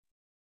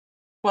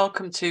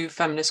Welcome to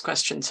Feminist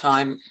Question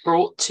Time,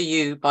 brought to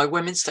you by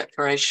Women's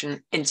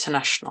Declaration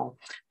International,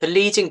 the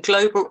leading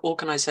global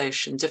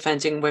organisation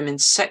defending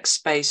women's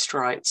sex-based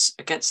rights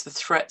against the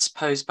threats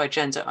posed by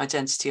gender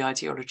identity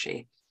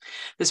ideology.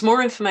 There's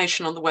more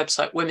information on the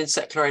website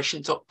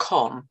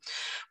womensdeclaration.com,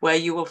 where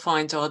you will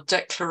find our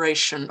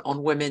Declaration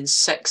on Women's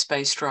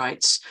Sex-Based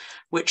Rights,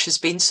 which has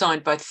been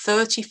signed by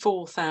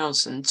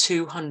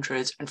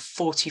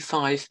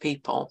 34,245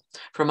 people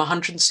from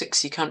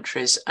 160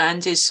 countries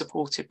and is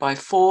supported by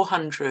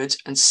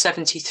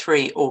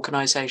 473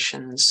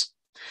 organisations.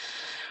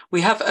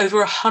 We have over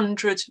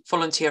 100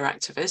 volunteer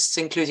activists,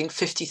 including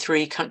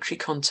 53 country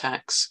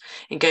contacts,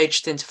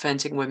 engaged in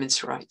defending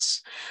women's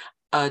rights.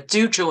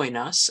 Do join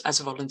us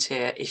as a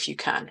volunteer if you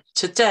can.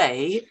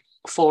 Today,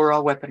 for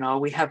our webinar,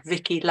 we have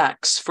Vikki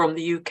Laxx from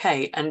the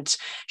UK, and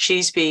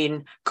she's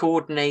been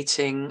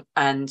coordinating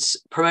and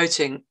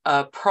promoting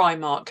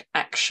Primark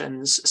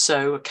actions,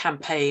 so a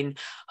campaign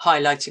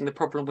highlighting the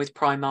problem with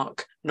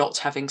Primark not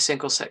having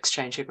single-sex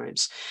changing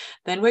rooms.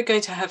 Then we're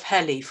going to have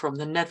Heli from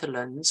the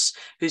Netherlands,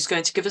 who's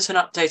going to give us an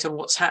update on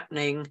what's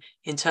happening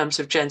in terms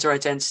of gender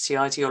identity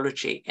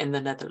ideology in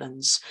the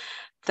Netherlands.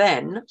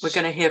 Then we're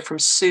going to hear from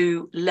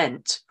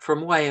Lent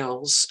from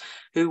Wales,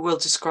 who will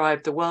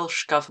describe the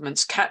Welsh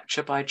Government's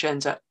capture by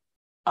gender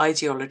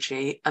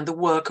ideology and the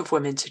work of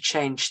women to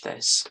change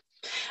this.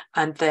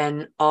 And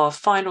then our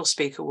final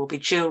speaker will be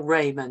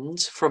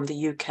Raymond from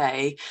the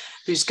UK,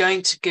 who's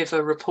going to give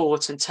a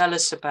report and tell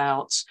us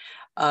about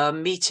a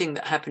meeting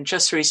that happened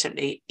just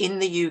recently in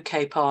the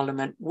UK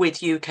Parliament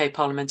with UK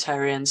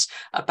parliamentarians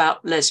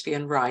about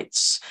lesbian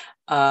rights.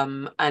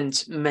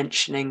 And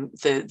mentioning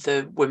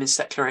the Women's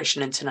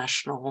Declaration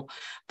International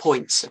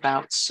points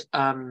about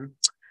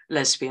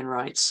lesbian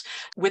rights.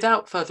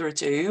 Without further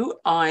ado,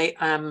 I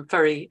am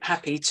very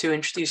happy to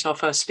introduce our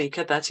first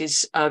speaker, that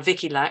is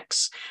Vikki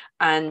Laxx.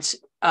 And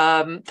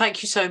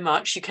thank you so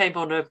much. You came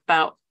on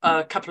about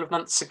a couple of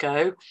months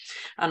ago,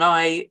 and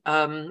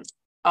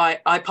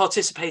I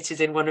participated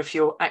in one of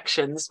your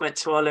actions, went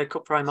to our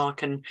local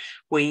Primark, and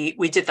we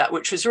did that,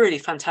 which was really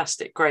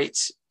fantastic,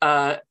 great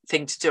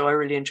thing to do. I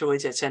really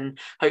enjoyed it and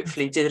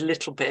hopefully did a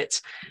little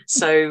bit.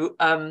 So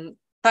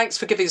thanks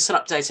for giving us an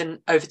update, and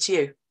over to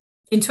you.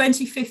 In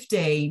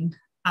 2015,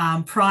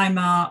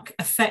 Primark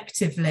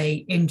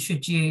effectively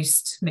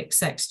introduced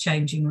mixed-sex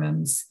changing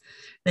rooms.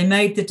 They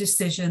made the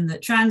decision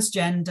that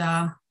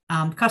transgender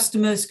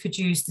customers could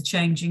use the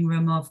changing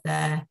room of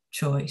their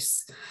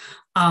choice.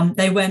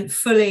 They went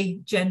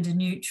fully gender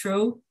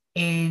neutral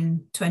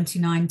in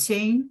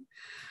 2019,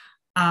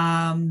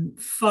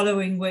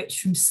 following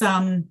which, from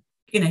some,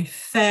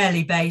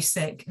 fairly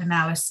basic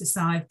analysis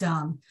I've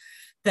done,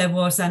 there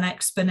was an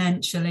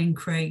exponential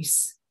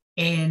increase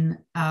in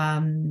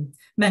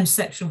men's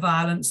sexual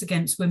violence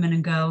against women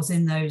and girls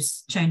in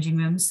those changing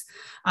rooms.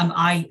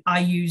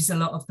 I use a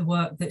lot of the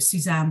work that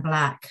Suzanne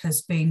Black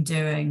has been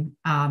doing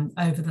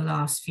over the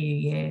last few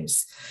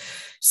years.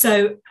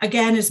 So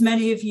again, as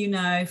many of you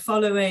know,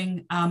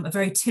 following a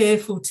very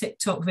tearful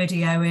TikTok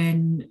video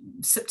in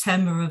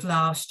September of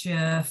last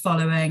year,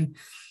 following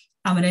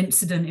an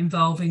incident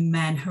involving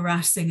men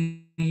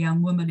harassing a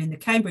young woman in the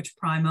Cambridge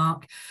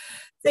Primark,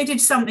 they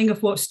did something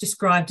of what's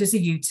described as a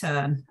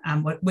U-turn,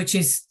 which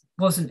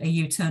wasn't a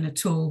U-turn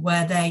at all,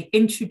 where they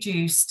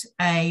introduced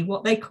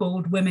what they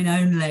called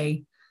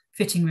women-only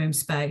fitting room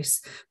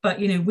space. But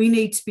we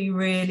need to be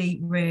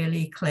really,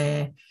 really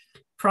clear.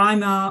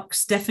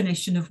 Primark's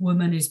definition of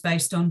woman is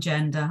based on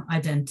gender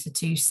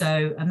identity.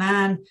 So a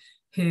man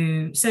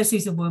who says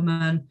he's a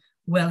woman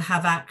will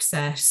have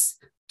access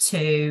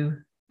to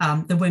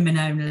the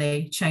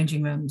women-only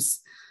changing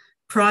rooms.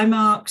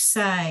 Primark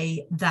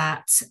say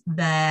that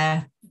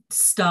their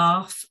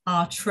staff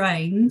are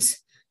trained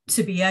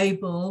to be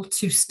able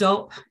to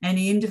stop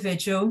any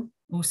individual,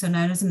 also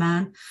known as a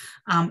man,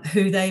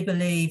 who they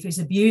believe is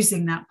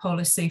abusing that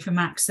policy from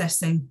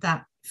accessing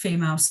that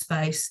female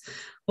space.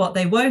 What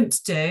they won't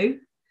do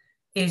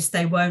is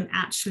they won't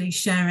actually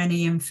share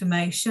any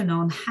information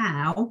on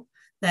how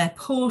their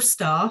poor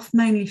staff,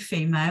 mainly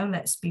female,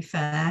 let's be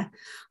fair,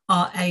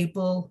 are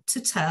able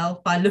to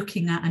tell by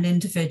looking at an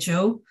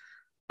individual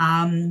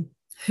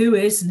who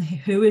is and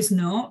who is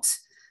not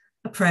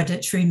a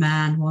predatory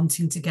man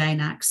wanting to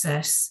gain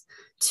access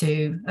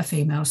to a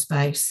female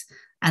space.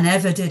 And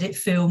ever did it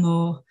feel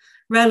more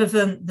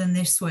relevant than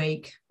this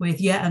week, with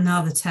yet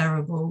another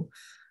terrible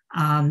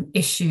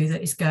issue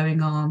that is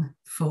going on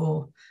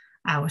for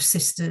our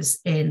sisters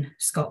in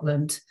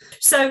Scotland.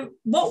 So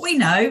what we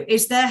know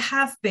is there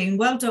have been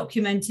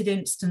well-documented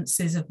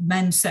instances of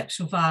men's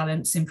sexual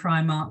violence in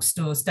Primark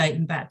stores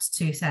dating back to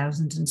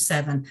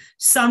 2007.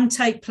 Some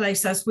take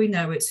place, as we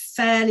know, it's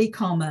fairly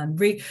common.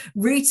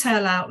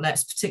 Retail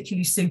outlets,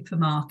 particularly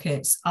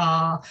supermarkets,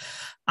 are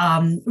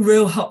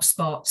real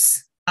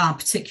hotspots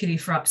particularly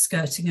for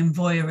upskirting and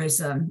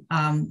voyeurism.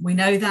 We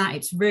know that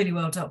it's really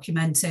well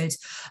documented,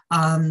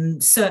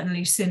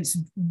 certainly since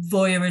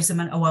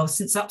voyeurism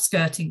since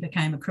upskirting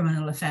became a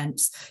criminal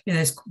offence.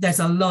 There's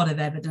a lot of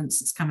evidence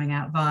that's coming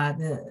out via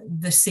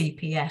the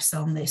CPS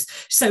on this.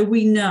 So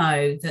we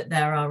know that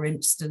there are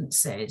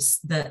instances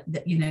that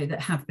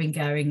have been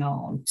going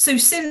on. So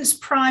since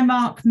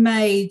Primark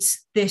made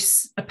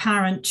this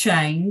apparent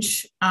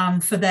change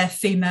for their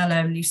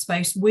female-only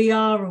space, we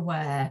are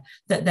aware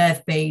that there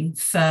have been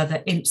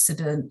further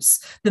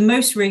incidents. The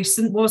most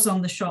recent was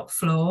on the shop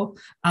floor.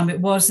 It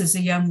was as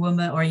a young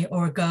woman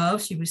or a girl,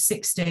 she was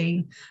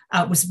 16,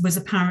 was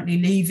apparently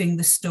leaving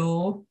the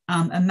store.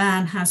 A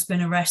man has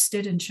been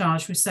arrested and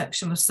charged with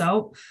sexual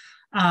assault.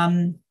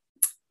 I'm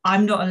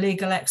not a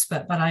legal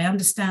expert, but I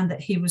understand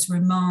that he was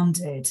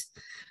remanded.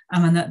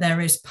 And that there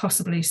is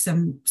possibly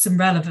some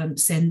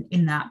relevance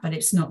in that, but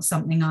it's not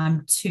something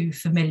I'm too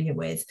familiar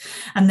with.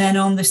 And then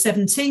on the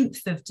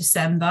 17th of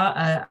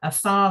December, a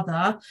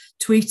father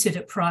tweeted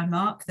at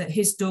Primark that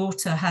his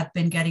daughter had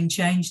been getting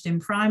changed in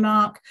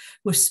Primark,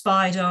 was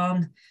spied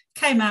on,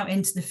 came out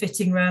into the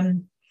fitting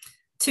room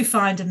to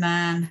find a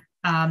man,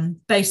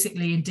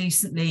 basically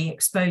indecently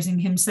exposing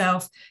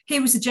himself.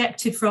 He was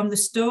ejected from the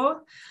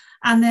store.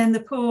 And then the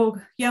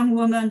poor young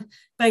woman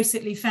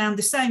basically found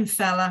the same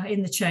fella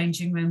in the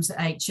changing rooms at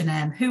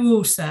H&M, who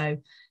also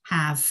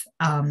have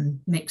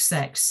mixed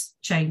sex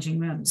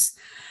changing rooms.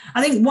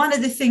 I think one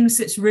of the things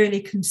that's really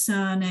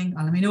concerning,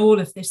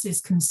 all of this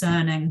is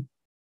concerning,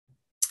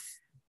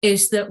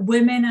 is that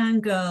women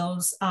and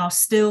girls are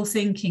still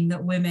thinking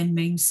that women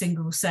means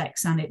single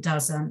sex, and it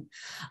doesn't.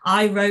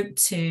 I wrote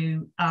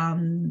to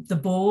the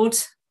board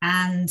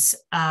and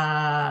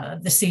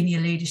the senior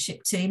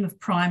leadership team of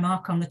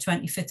Primark on the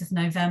 25th of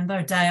November,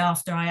 a day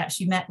after I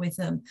actually met with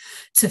them,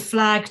 to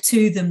flag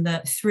to them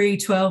that 3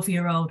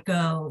 12-year-old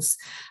girls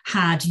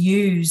had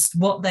used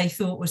what they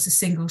thought was a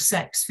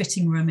single-sex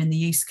fitting room in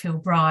the East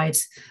Kilbride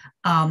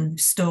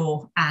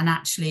store, and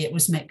actually it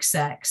was mixed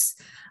sex.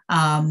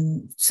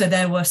 So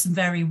there were some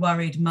very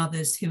worried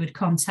mothers who had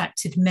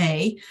contacted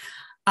me.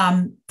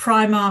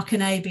 Primark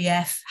and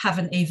ABF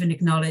haven't even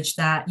acknowledged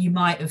that. You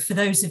might have, for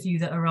those of you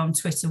that are on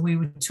Twitter, we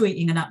were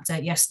tweeting an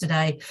update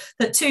yesterday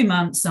that 2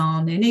 months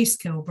on in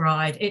East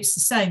Kilbride, it's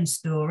the same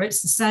store,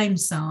 it's the same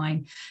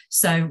sign.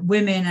 So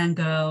women and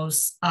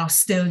girls are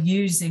still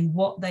using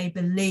what they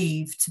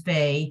believe to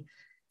be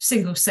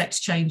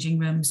single-sex changing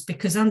rooms,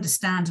 because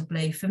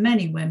understandably for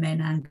many women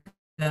and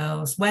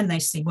girls, when they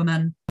see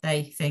woman,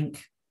 they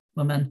think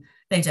woman.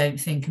 They don't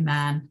think a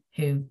man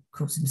who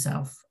calls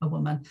himself a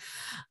woman.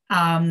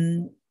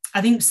 I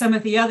think some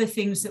of the other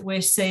things that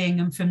we're seeing,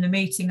 and from the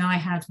meeting I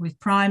had with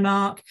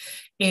Primark,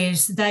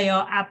 is they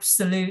are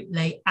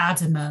absolutely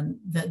adamant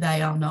that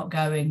they are not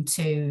going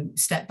to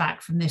step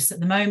back from this at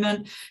the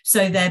moment.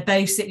 So they're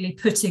basically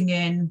putting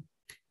in,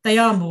 they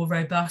are more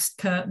robust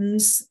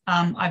curtains.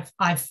 I've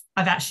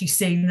actually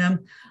seen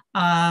them,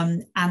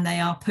 and they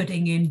are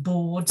putting in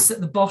boards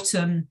at the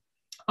bottom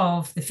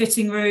of the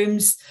fitting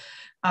rooms.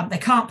 They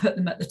can't put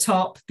them at the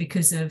top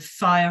because of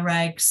fire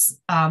regs,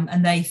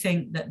 and they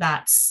think that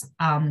that's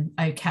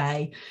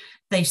okay.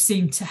 They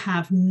seem to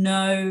have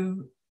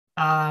no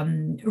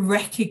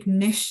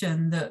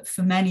recognition that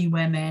for many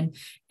women,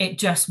 it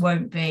just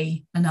won't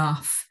be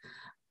enough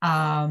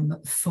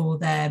for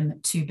them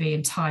to be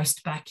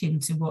enticed back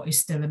into what is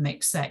still a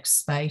mixed sex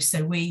space.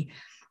 So we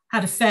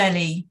had a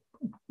fairly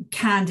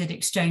candid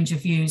exchange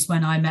of views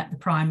when I met the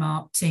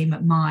Primark team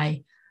at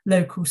my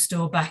local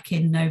store back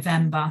in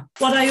November.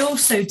 What I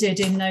also did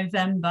in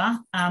November,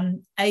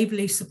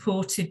 ably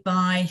supported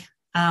by,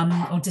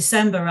 or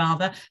December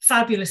rather,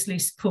 fabulously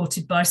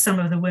supported by some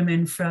of the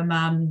women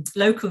from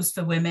Locals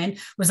for Women,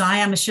 was I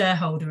am a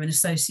shareholder in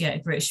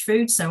Associated British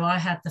Foods, so I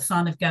had the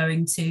fun of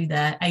going to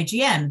their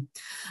AGM.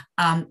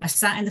 I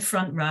sat in the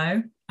front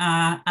row,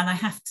 and I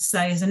have to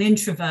say, as an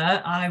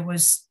introvert,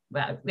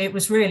 it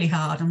was really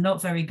hard. I'm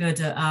not very good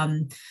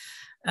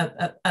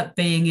at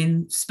being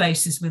in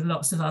spaces with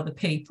lots of other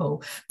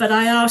people. But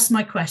I asked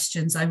my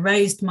questions, I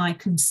raised my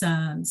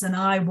concerns, and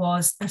I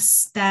was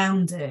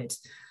astounded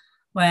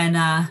when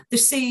the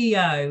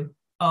CEO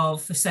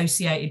of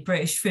Associated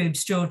British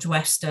Foods, George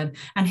Weston,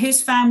 and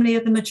his family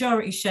are the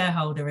majority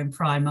shareholder in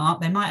Primark.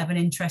 They might have an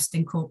interest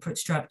in corporate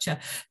structure,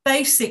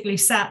 basically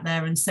sat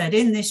there and said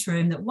in this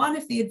room that one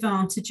of the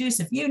advantages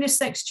of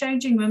unisex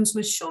changing rooms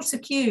was shorter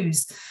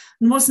queues.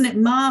 And wasn't it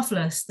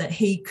marvellous that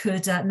he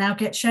could now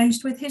get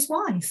changed with his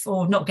wife,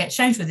 or not get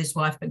changed with his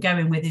wife, but go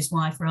in with his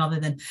wife rather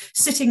than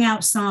sitting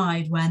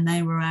outside when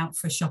they were out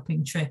for a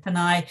shopping trip. And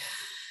I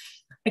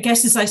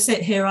guess as I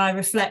sit here, I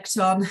reflect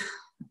on,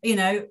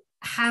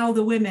 how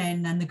the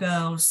women and the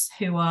girls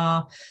who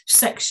are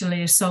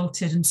sexually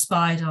assaulted and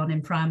spied on in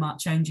Primark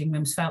changing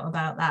rooms felt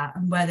about that,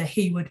 and whether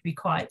he would be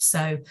quite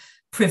so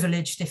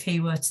privileged if he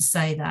were to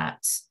say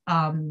that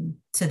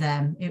to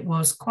them. It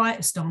was quite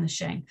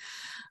astonishing.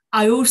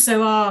 I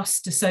also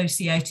asked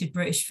Associated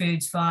British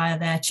Foods via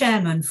their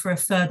chairman for a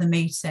further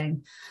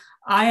meeting.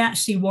 I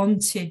actually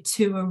wanted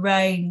to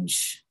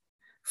arrange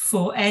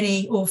for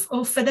any, or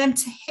for them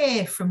to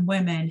hear from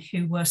women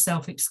who were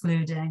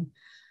self-excluding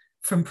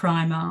from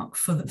Primark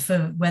for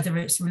whether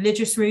it's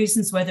religious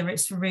reasons, whether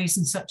it's for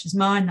reasons such as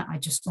mine, that I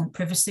just want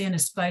privacy and a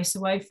space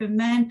away from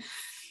men,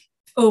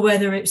 or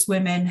whether it's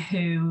women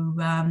who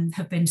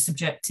have been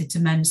subjected to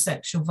men's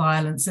sexual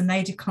violence, and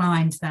they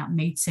declined that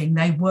meeting.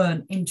 They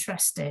weren't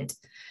interested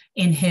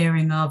in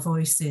hearing our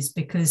voices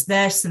because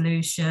their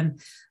solution,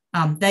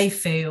 they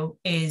feel,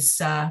 is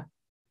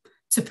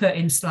to put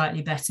in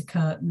slightly better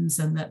curtains,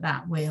 and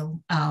that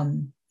will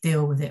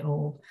deal with it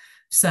all.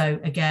 So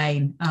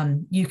again,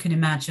 you can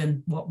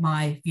imagine what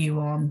my view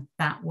on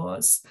that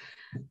was.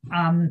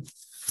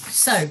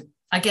 So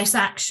I guess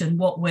action,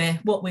 what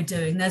we're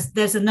doing,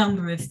 there's a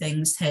number of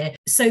things here.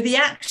 So the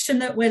action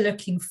that we're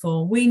looking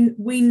for,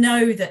 we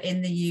know that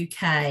in the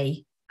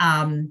UK,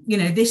 you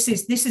know, this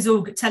is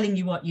all telling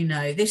you what you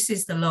know. This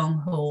is the long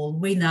haul.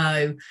 We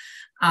know,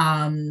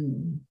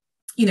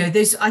 you know,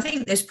 I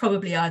think there's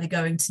probably either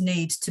going to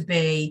need to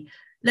be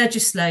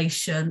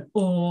legislation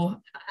or,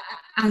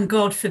 and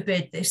God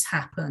forbid this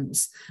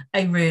happens,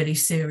 a really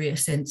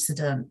serious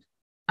incident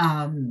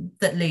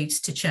that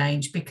leads to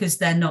change, because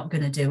they're not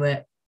going to do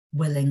it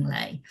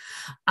willingly.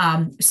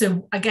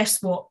 So I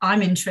guess what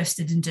I'm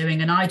interested in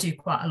doing, and I do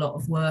quite a lot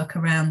of work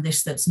around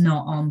this that's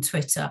not on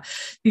Twitter,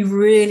 be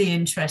really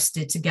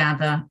interested to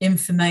gather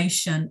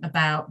information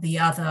about the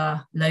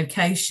other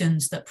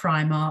locations that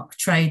Primark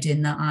trade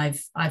in that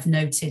I've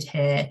noted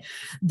here.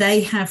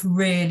 They have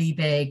really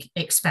big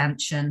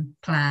expansion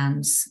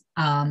plans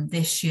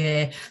this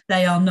year.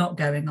 They are not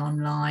going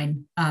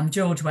online.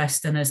 George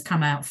Weston has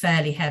come out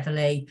fairly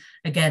heavily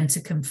again to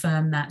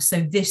confirm that.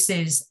 So this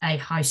is a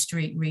high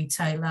street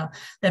retailer.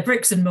 They're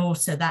bricks and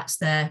mortar. That's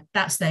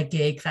their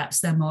gig. That's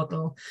their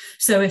model.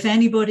 So if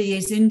anybody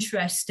is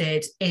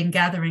interested in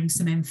gathering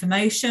some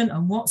information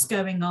on what's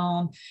going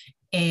on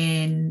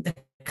in the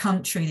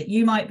country that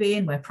you might be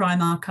in, where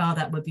Primark are,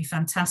 that would be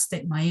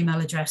fantastic. My email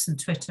address and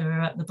Twitter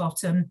are at the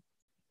bottom.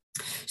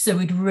 So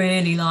we'd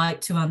really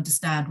like to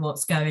understand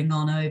what's going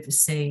on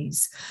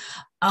overseas.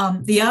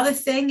 The other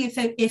thing,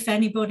 if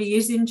anybody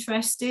is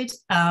interested,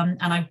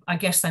 and I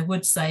guess I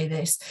would say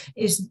this,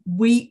 is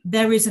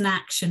there is an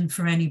action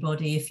for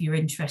anybody if you're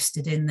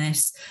interested in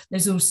this.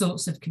 There's all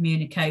sorts of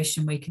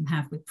communication we can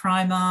have with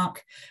Primark.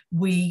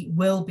 We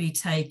will be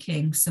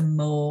taking some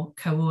more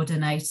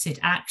coordinated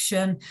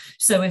action.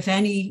 So if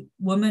any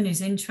woman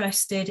is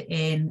interested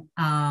in,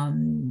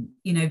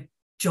 you know,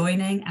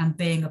 joining and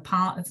being a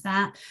part of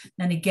that,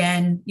 then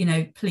again, you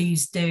know,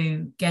 please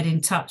do get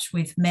in touch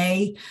with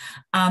me.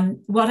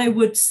 What I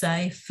would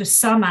say, for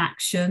some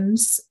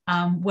actions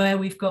where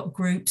we've got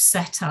groups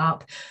set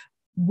up,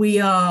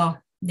 we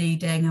are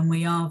needing and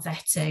we are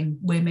vetting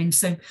women.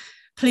 So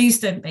please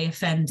don't be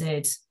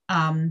offended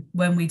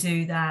when we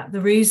do that.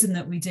 The reason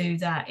that we do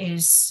that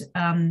is,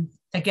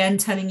 again,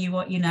 telling you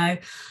what you know.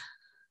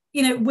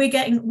 You know, we're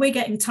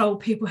getting told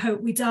people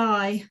hope we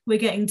die. We're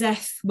getting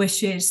death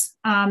wishes,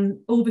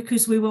 all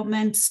because we want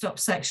men to stop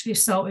sexually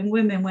assaulting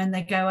women when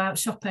they go out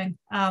shopping.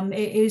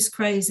 It is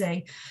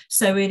crazy.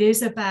 So it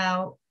is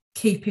about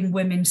keeping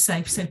women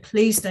safe. So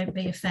please don't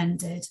be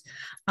offended.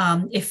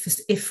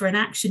 If for an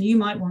action you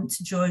might want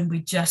to join,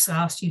 we just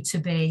ask you to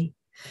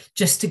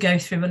go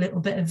through a little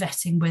bit of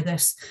vetting with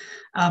us.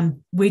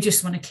 We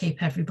just want to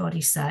keep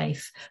everybody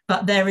safe,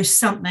 but there is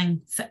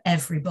something for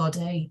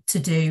everybody to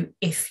do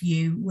if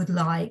you would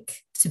like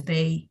to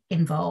be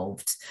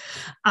involved.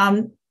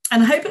 And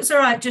I hope it's all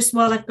right, just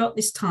while I've got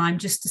this time,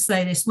 just to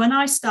say this. When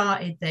I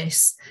started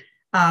this,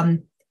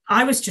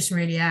 I was just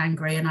really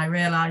angry, and I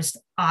realized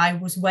I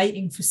was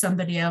waiting for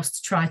somebody else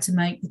to try to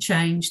make the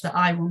change that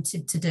I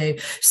wanted to do.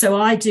 So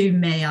I do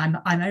me. I'm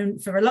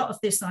for a lot of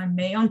this, I'm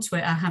me on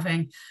Twitter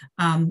having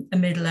a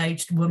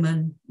middle-aged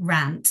woman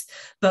rant.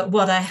 But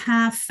what I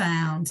have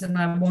found, and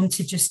I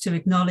wanted just to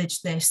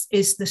acknowledge this,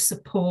 is the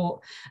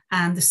support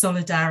and the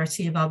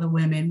solidarity of other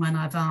women when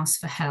I've asked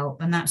for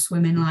help. And that's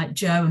women like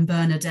Jo and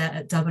Bernadette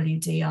at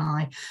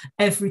WDI.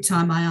 Every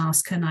time I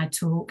ask, can I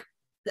talk?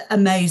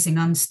 Amazing,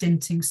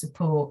 unstinting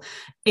support.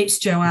 It's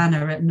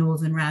Joanna at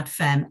Northern Rad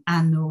Fem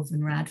and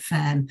Northern Rad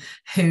Fem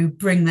who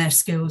bring their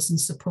skills and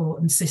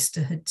support and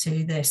sisterhood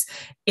to this.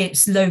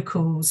 It's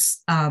locals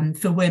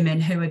for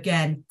women who,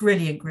 again,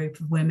 brilliant group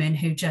of women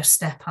who just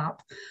step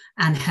up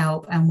and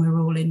help, and we're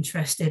all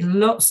interested.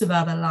 Lots of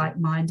other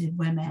like-minded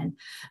women,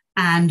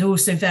 and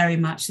also very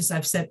much, as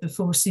I've said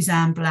before,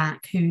 Suzanne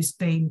Black, who's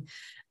been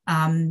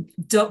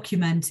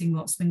documenting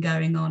what's been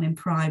going on in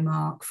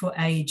Primark for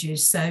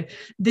ages. So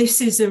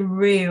this is a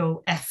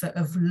real effort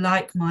of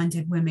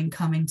like-minded women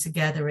coming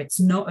together.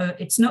 It's not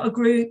a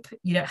group.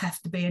 You don't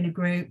have to be in a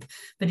group,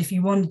 but if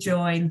you want to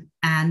join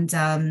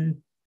and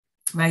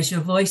raise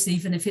your voice,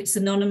 even if it's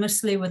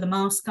anonymously with a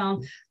mask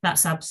on,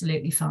 that's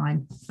absolutely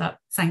fine. But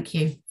thank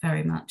you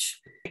very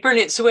much.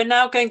 Brilliant. So we're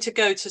now going to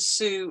go to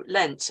Sue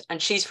Lent, and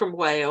she's from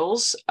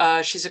Wales.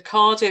 She's a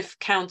Cardiff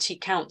County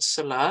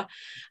Councillor,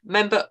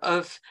 member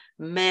of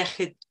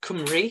Merched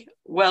Cymru,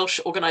 Welsh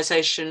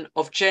Organisation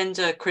of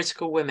Gender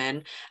Critical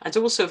Women, and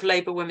also of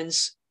Labour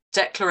Women's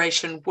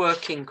Declaration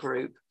Working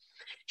Group.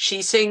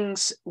 She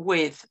sings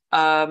with,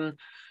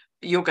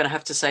 you're going to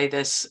have to say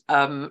this,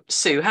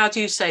 Sue, how do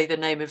you say the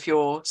name of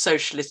your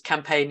socialist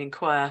campaigning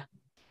choir?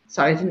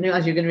 Sorry, I didn't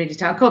realise you were going to read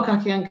it out.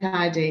 Corcachi and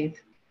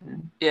Cardiff.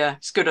 Yeah,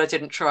 it's good I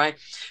didn't try.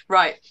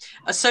 Right,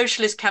 a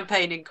socialist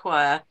campaigning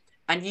choir,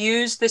 and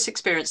used this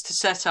experience to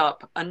set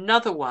up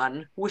another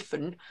one,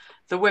 Wiffen,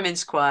 the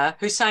women's choir,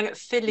 who sang at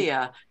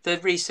Filia, the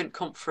recent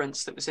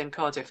conference that was in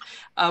Cardiff.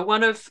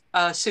 One of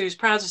Sue's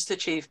proudest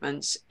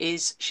achievements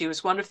is she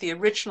was one of the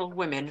original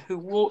women who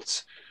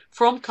walked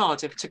from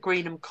Cardiff to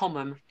Greenham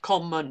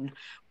Common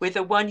with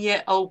a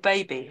 1-year-old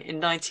baby in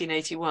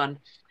 1981.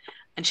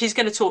 And she's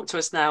going to talk to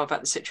us now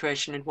about the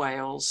situation in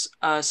Wales.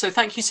 So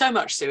thank you so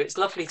much, Sue. It's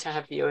lovely to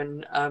have you,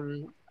 and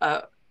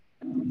over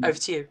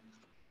to you.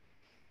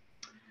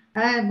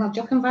 Well,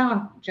 Jock and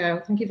Val,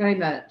 Joe, thank you very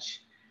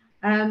much.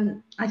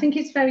 I think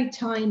it's very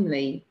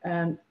timely.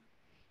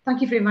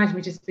 Thank you for inviting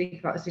me to speak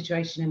about the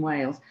situation in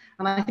Wales.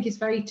 And I think it's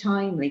very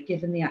timely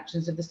given the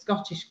actions of the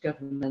Scottish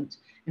Government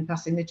in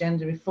passing the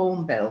Gender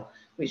Reform Bill,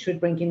 which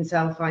would bring in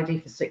self-ID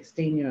for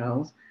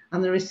 16-year-olds,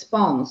 and the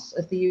response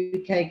of the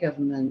UK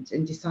Government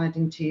in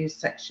deciding to use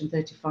Section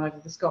 35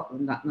 of the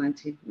Scotland Act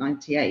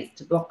 1998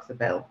 to block the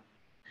bill.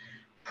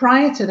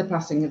 Prior to the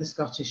passing of the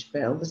Scottish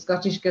Bill, the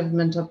Scottish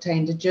Government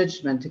obtained a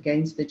judgment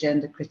against the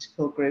gender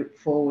critical group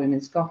For Women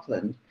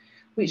Scotland,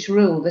 which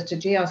ruled that a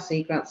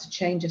GRC grants a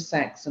change of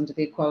sex under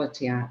the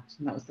Equality Act,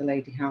 and that was the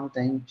Lady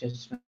Haldane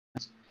judgment.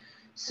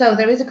 So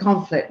there is a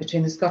conflict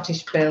between the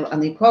Scottish Bill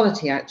and the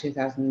Equality Act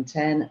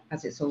 2010,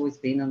 as it's always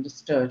been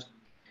understood.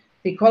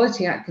 The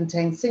Equality Act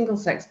contains single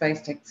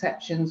sex-based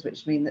exceptions,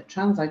 which mean that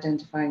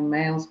trans-identifying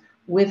males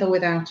with or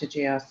without a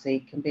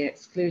GRC can be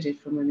excluded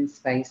from women's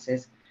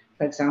spaces,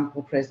 for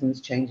example,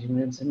 prisons, changing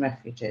rooms and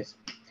refuges.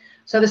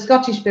 So the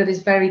Scottish Bill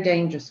is very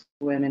dangerous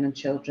for women and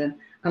children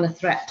and a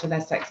threat to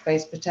their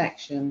sex-based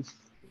protections.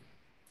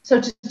 So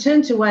to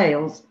turn to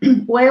Wales,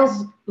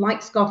 Wales,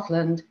 like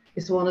Scotland,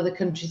 is one of the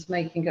countries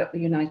making up the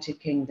United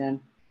Kingdom.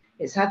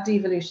 It's had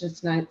devolution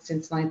since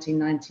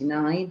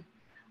 1999,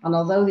 and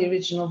although the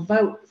original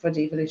vote for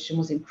devolution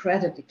was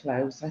incredibly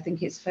close, I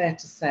think it's fair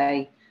to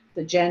say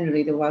that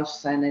generally the Welsh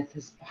Senate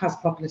has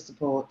popular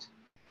support,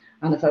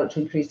 and a vote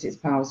to increase its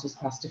powers was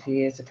passed a few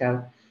years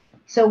ago.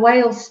 So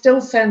Wales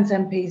still sends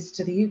MPs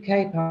to the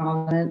UK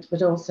Parliament,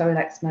 but also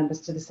elects members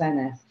to the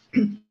Senate.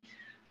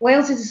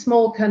 Wales is a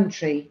small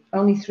country,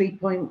 only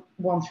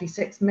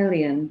 3.136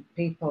 million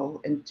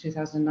people in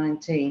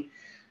 2019.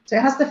 So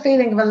it has the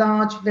feeling of a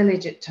large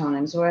village at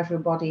times where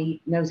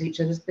everybody knows each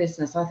other's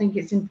business. I think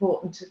it's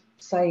important to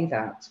say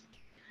that.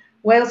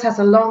 Wales has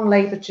a long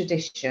Labour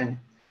tradition.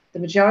 The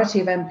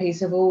majority of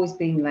MPs have always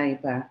been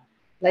Labour.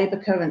 Labour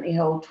currently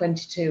hold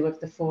 22 of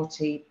the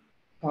 40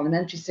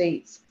 parliamentary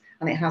seats,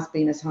 and it has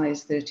been as high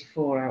as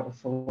 34 out of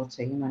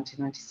 40 in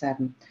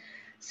 1997.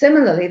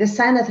 Similarly, the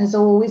Senate has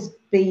always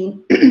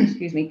been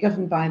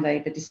governed by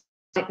Labour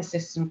despite the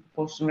system of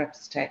proportional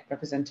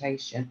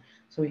representation.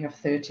 So we have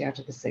 30 out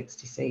of the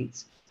 60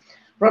 seats.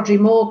 Rhodri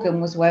Morgan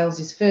was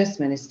Wales's first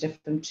minister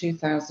from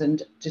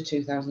 2000 to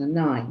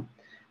 2009 and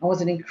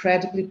was an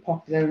incredibly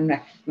popular and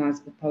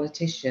recognisable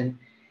politician.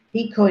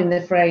 He coined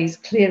the phrase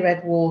clear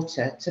red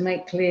water to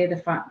make clear the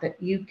fact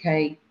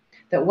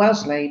that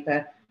Welsh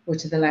Labour were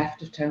to the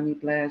left of Tony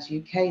Blair's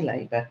UK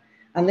Labour.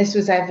 And this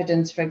was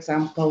evidenced, for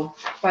example,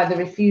 by the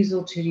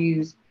refusal to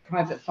use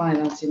private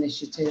finance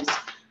initiatives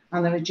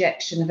and the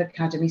rejection of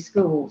academy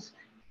schools.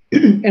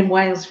 In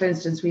Wales, for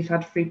instance, we've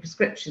had free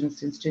prescriptions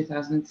since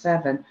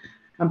 2007,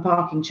 and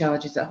parking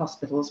charges at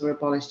hospitals were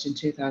abolished in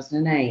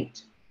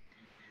 2008.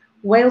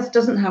 Wales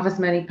doesn't have as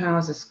many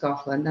powers as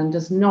Scotland and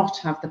does not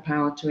have the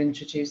power to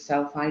introduce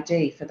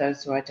self-ID for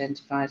those who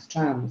identify as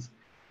trans.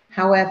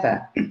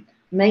 However,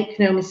 make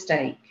no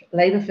mistake,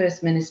 Labour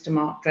First Minister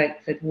Mark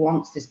Drakeford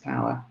wants this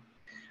power,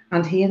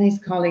 and he and his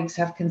colleagues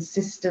have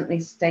consistently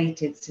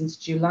stated since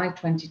July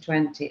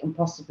 2020 and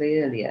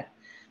possibly earlier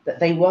that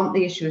they want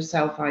the issue of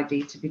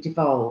self-ID to be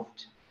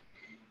devolved.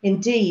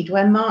 Indeed,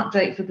 when Mark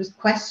Drakeford was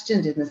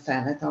questioned in the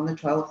Senate on the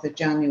 12th of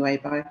January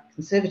by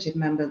Conservative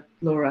member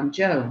Laura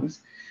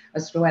Jones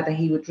as to whether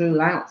he would rule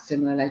out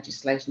similar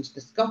legislation to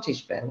the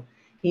Scottish Bill,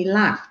 he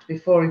laughed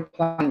before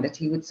replying that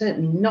he would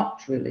certainly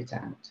not rule it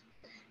out.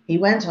 He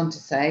went on to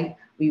say,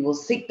 "We will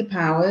seek the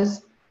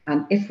powers,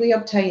 and if we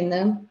obtain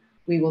them,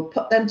 we will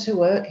put them to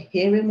work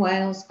here in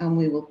Wales, and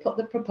we will put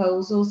the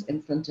proposals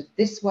in front of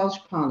this Welsh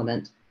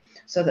Parliament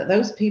so that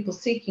those people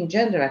seeking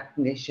gender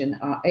recognition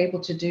are able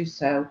to do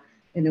so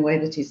in a way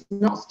that is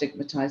not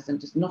stigmatised and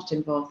does not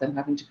involve them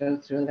having to go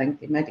through a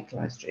lengthy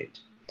medicalised route."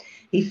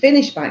 He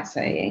finished by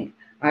saying,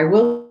 "I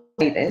will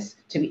say this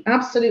to be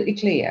absolutely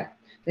clear,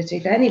 that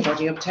if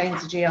anybody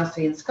obtains a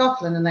GRC in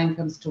Scotland and then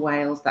comes to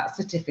Wales, that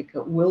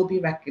certificate will be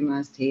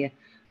recognised here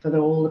for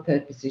all the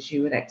purposes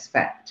you would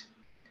expect."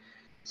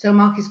 So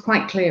Mark is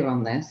quite clear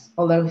on this,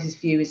 although his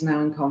view is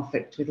now in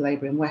conflict with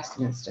Labour in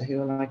Westminster,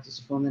 who are likely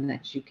to form the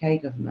next UK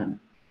government.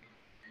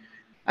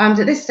 And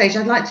at this stage,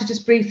 I'd like to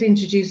just briefly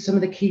introduce some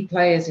of the key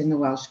players in the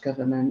Welsh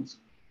Government.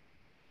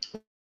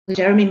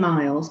 Jeremy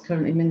Miles,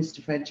 currently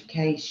Minister for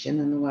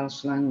Education and the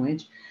Welsh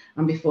language,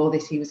 and before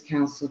this he was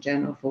Counsel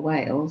General for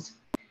Wales.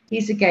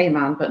 He's a gay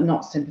man, but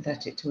not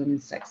sympathetic to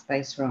women's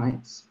sex-based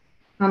rights.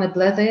 Hannah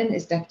Blythyn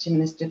is Deputy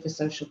Minister for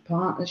Social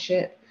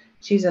Partnership.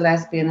 She's a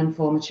lesbian and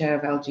former chair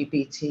of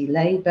LGBT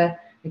Labour,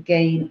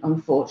 again,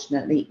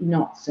 unfortunately,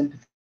 not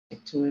sympathetic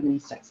to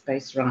women's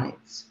sex-based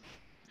rights.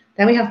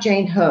 Then we have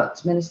Jane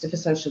Hutt, Minister for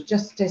Social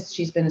Justice.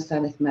 She's been a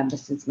Senate member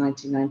since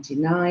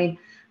 1999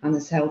 and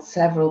has held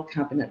several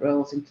cabinet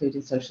roles,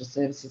 including social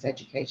services,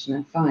 education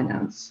and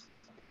finance.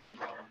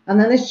 And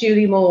then there's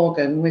Julie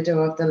Morgan, widow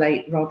of the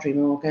late Rhodri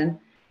Morgan.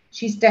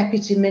 She's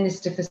Deputy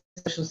Minister for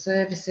Social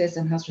Services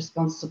and has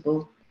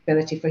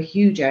responsibility for a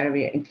huge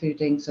area,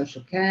 including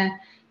social care,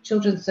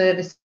 children's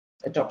services,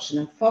 adoption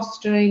and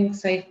fostering,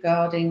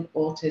 safeguarding,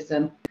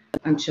 autism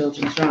and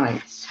children's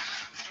rights.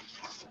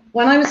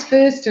 When I was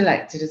first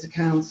elected as a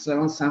councillor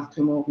on South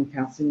Glamorgan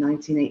Council in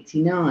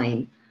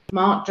 1989,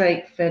 Mark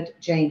Drakeford,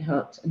 Jane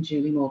Hutt and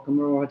Julie Morgan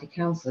were already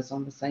councillors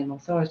on the same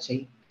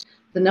authority.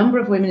 The number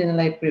of women in the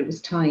Labour group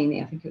was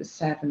tiny. I think it was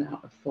 7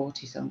 out of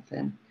 40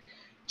 something.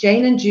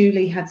 Jane and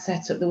Julie had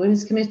set up the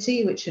Women's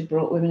Committee, which had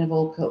brought women of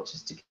all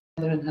cultures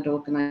together and had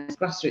organised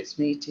grassroots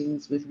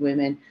meetings with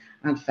women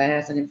and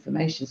fairs and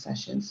information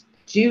sessions.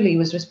 Julie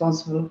was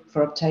responsible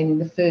for obtaining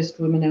the first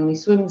women-only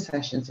swimming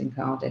sessions in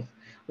Cardiff,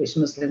 which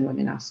Muslim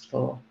women asked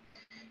for.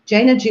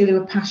 Jane and Julie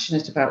were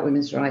passionate about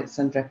women's rights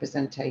and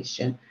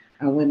representation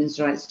and women's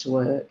rights to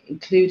work,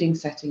 including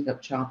setting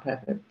up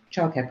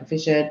childcare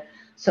provision,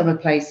 summer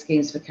place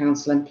schemes for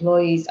council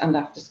employees and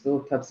after-school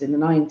clubs in the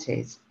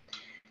 90s.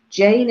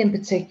 Jane in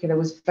particular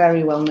was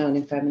very well known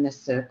in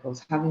feminist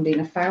circles, having been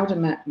a founder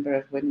member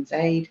of Women's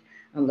Aid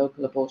and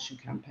local abortion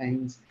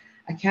campaigns.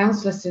 A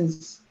councillor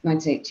since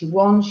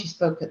 1981, she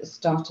spoke at the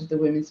start of the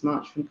Women's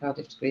March from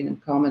Cardiff to Greenham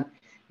Common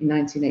in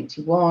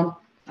 1981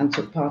 and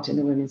took part in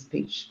the Women's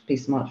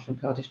Peace March from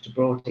Cardiff to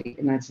Broadley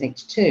in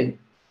 1982.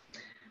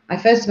 I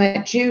first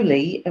met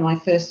Julie in my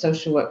first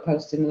social work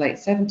post in the late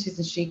 70s,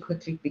 and she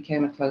quickly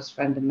became a close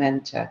friend and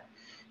mentor.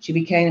 She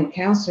became a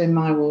councillor in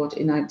my ward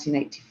in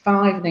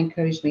 1985 and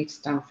encouraged me to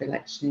stand for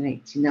election in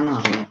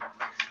 89.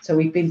 So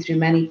we've been through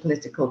many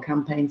political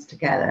campaigns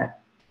together.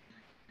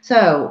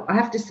 So I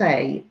have to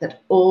say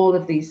that all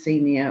of these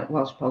senior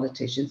Welsh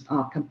politicians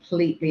are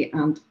completely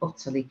and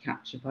utterly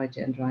captured by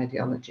gender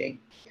ideology.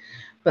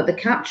 But the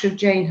capture of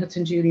Jane Hutt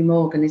and Julie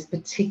Morgan is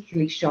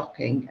particularly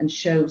shocking and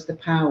shows the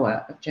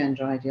power of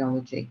gender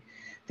ideology.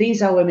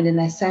 These are women in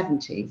their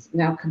 70s,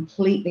 now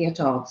completely at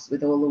odds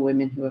with all the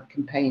women who have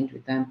campaigned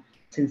with them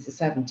since the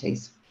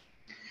 70s.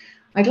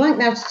 I'd like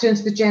now to turn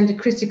to the gender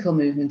critical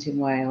movement in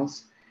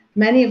Wales.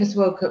 Many of us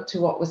woke up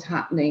to what was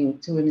happening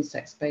to women's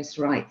sex-based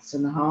rights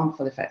and the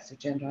harmful effects of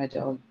gender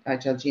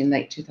ideology in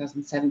late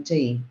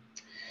 2017.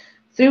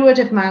 Through word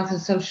of mouth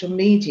and social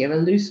media, a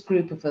loose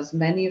group of us,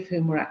 many of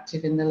whom were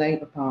active in the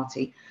Labour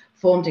Party,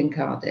 formed in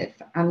Cardiff,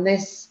 and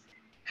this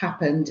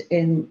happened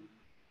in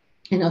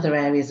other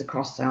areas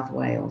across South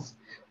Wales.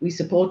 We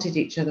supported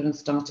each other and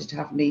started to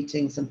have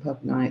meetings and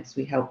pub nights.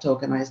 We helped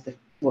organise the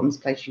Women's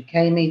Place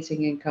UK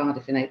meeting in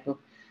Cardiff in April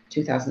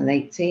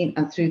 2018,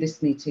 and through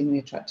this meeting we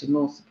attracted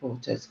more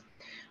supporters.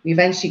 We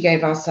eventually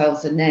gave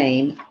ourselves a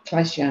name,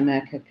 Pleisiau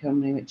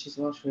Cymru, which is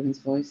Welsh Women's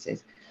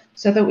Voices,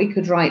 so that we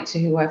could write to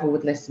whoever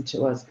would listen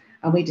to us,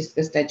 and we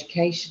discussed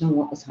education and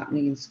what was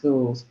happening in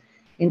schools.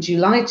 In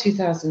July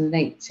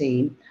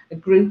 2018, a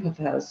group of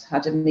us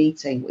had a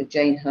meeting with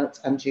Jane Hutt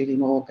and Julie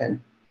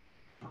Morgan.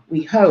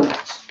 We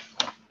hoped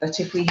that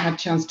if we had a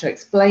chance to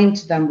explain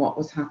to them what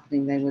was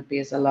happening, they would be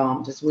as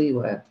alarmed as we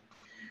were.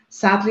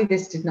 Sadly,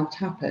 this did not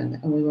happen,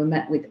 and we were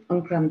met with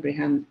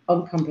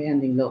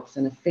uncomprehending looks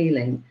and a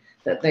feeling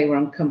that they were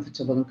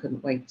uncomfortable and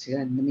couldn't wait to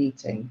end the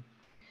meeting.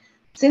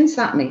 Since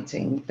that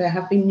meeting, there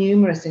have been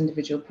numerous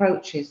individual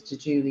approaches to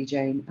Julie,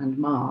 Jane and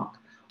Mark,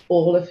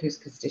 all of whose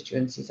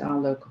constituencies are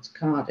local to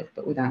Cardiff,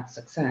 but without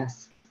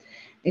success.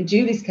 In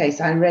Julie's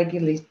case, I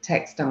regularly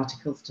text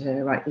articles to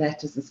her, write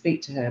letters and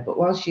speak to her, but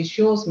while she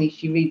assures me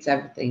she reads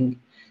everything,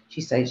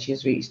 she says she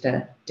has reached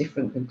a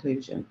different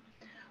conclusion.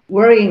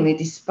 Worryingly,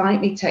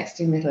 despite me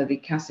texting the Heli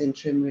CAS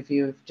interim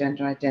review of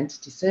gender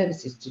identity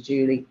services to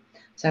Julie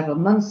several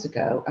months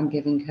ago and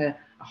giving her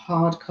a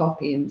hard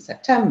copy in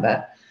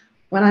September,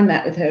 when I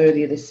met with her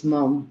earlier this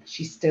month,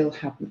 she still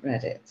hadn't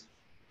read it.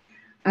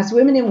 As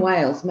women in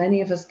Wales,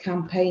 many of us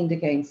campaigned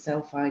against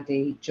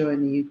self-ID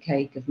during the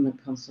UK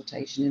government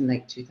consultation in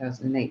late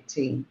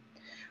 2018.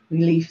 We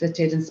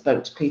leafleted and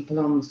spoke to people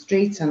on the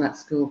streets and at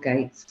school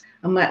gates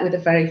and met with a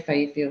very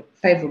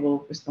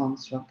favourable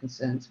response to our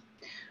concerns.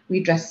 We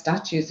dressed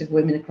statues of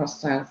women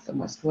across South and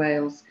West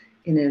Wales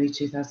in early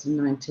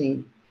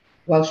 2019.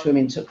 Welsh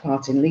women took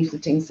part in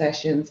leafleting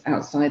sessions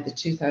outside the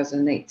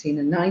 2018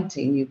 and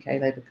 19 UK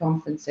Labour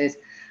conferences,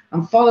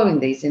 and following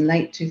these, in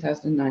late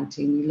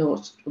 2019, we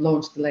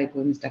launched the Labour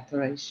Women's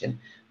Declaration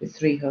with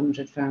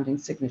 300 founding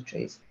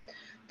signatories.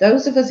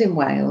 Those of us in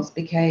Wales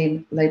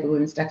became Labour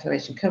Women's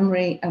Declaration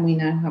Cymru, and we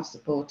now have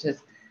supporters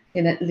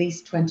in at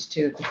least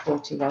 22 of the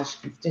 40 Welsh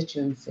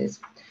constituencies.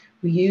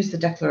 We use the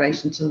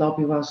declaration to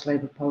lobby Welsh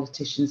Labour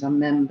politicians and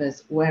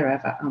members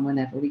wherever and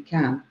whenever we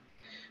can.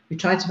 We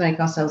try to make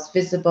ourselves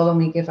visible, and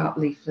we give out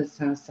leaflets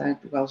outside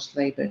Welsh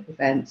Labour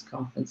events,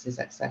 conferences,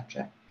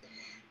 etc.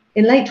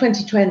 In late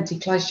 2020,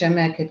 Clydeside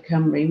Merched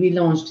Cymru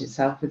relaunched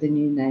itself with a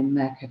new name,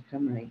 Merched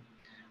Cymru,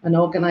 an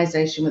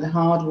organisation with a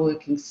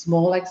hard-working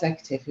small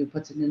executive who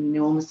put in an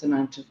enormous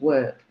amount of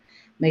work,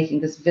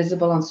 making us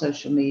visible on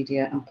social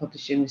media and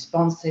publishing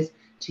responses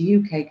to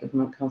UK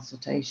government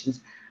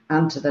consultations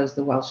and to those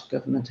the Welsh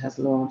Government has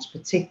launched,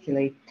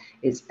 particularly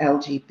its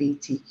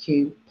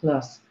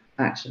LGBTQ+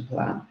 action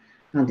plan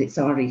and its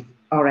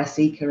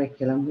RSE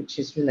curriculum, which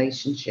is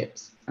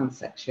relationships and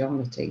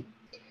sexuality.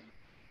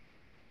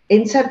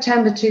 In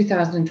September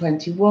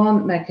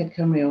 2021, Merched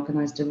Cymru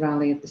organised a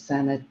rally at the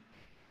Senedd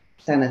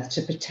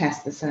to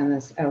protest the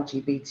Senedd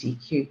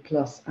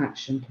LGBTQ+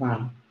 action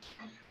plan.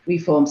 We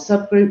formed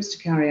subgroups to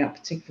carry out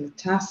particular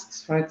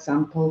tasks. For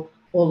example,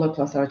 all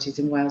local authorities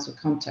in Wales were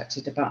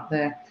contacted about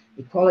their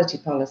equality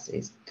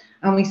policies,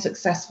 and we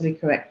successfully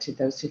corrected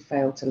those who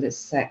failed to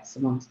list sex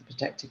amongst the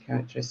protected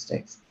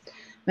characteristics.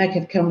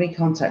 Merched Cymru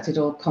contacted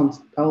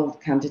all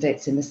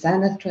candidates in the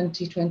Senedd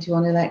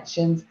 2021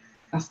 elections,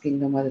 asking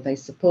them whether they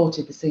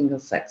supported the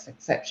single-sex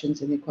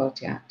exceptions in the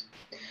Equality Act.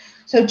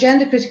 So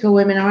gender-critical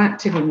women are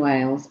active in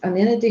Wales, and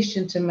in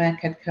addition to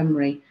Merched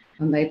Cymru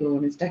and Labour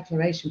Women's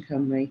Declaration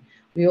Cymru,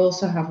 we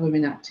also have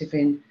women active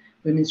in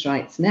Women's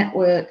Rights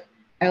Network,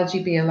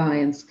 LGBT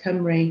Alliance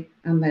Cymru,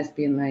 and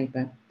Lesbian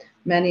Labour.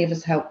 Many of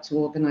us helped to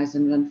organise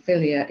and run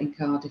Filia in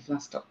Cardiff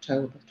last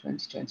October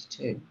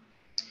 2022.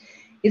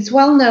 It's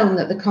well known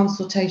that the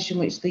consultation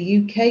which the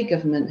UK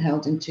government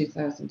held in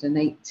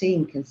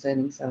 2018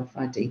 concerning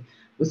self-ID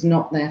was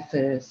not their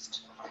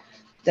first.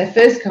 Their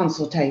first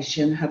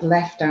consultation had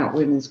left out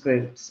women's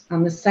groups,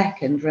 and the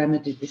second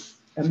remedied this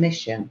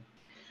omission.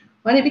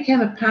 When it became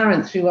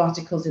apparent through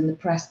articles in the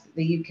press that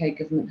the UK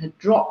government had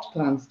dropped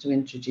plans to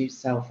introduce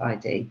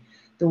self-ID,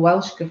 the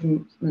Welsh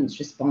Government's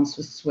response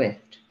was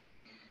swift.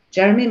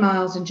 Jeremy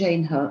Miles and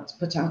Jane Hutt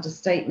put out a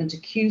statement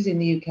accusing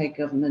the UK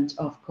government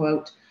of,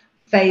 quote,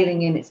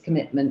 failing in its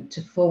commitment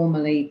to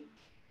formally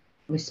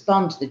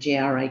respond to the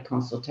GRA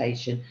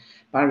consultation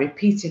by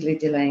repeatedly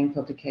delaying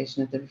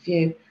publication of the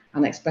review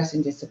and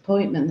expressing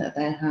disappointment that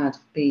there had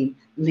been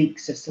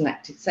leaks of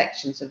selected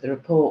sections of the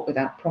report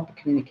without proper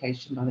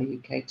communication by the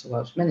UK to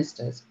Welsh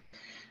ministers.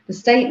 The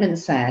statement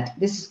said,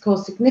 this has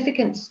caused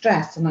significant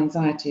distress and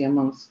anxiety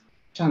amongst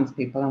trans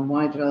people and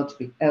wider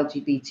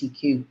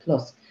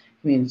LGBTQ+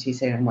 communities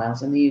here in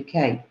Wales and the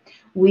UK.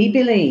 We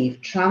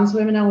believe trans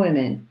women are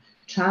women,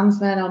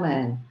 trans men are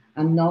men,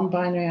 and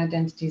non-binary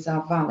identities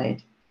are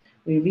valid.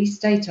 We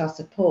restate our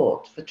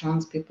support for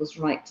trans people's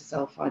right to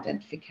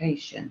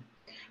self-identification.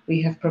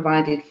 We have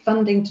provided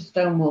funding to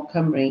Stonewall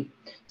Cymru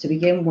to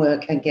begin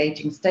work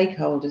engaging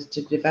stakeholders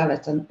to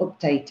develop an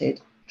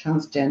updated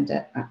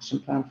transgender action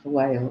plan for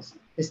Wales.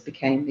 This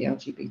became the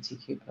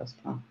LGBTQ+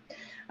 plan.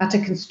 At a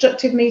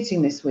constructive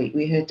meeting this week,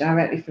 we heard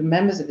directly from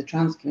members of the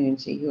trans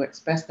community who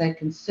expressed their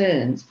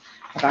concerns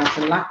about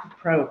a lack of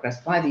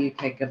progress by the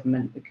UK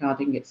government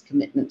regarding its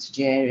commitment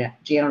to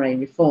GRA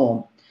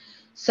reform.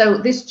 So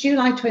this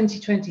July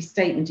 2020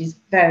 statement is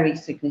very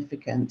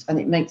significant, and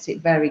it makes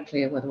it very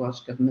clear where the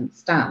Welsh Government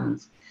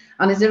stands,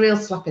 and is a real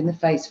slap in the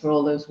face for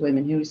all those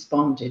women who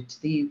responded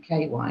to the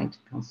UK-wide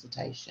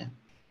consultation.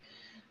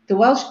 The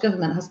Welsh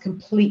Government has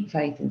complete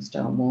faith in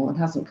Stonewall and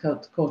hasn't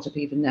caught up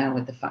even now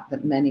with the fact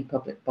that many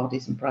public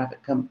bodies and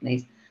private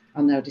companies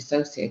are now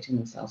dissociating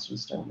themselves from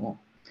Stonewall.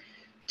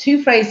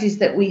 Two phrases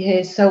that we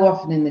hear so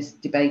often in this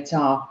debate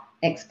are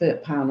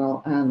expert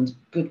panel and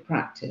good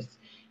practice,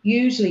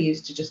 usually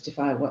used to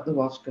justify what the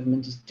Welsh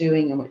Government is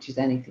doing and which is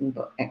anything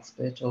but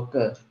expert or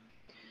good.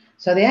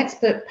 So the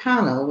expert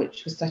panel,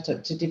 which was set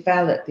up to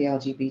develop the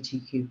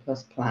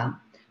LGBTQ+ plan,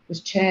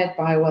 was chaired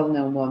by a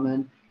well-known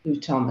woman, Lou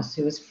Thomas,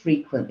 who has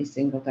frequently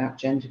singled out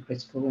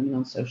gender-critical women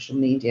on social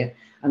media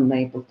and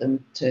labelled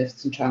them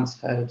TERFs and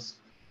transphobes.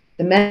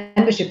 The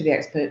membership of the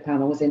expert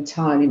panel was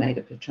entirely made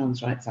up of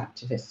trans rights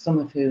activists, some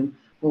of whom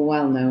were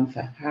well known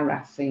for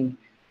harassing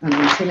and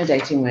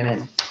intimidating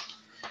women.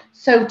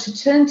 So to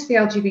turn to the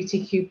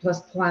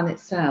LGBTQ+ plan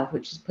itself,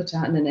 which is put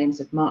out in the names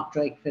of Mark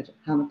Drakeford,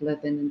 Hannah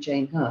Blithen and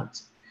Jane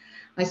Hutt,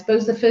 I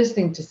suppose the first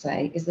thing to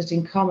say is that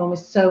in common with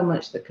so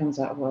much that comes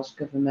out of Welsh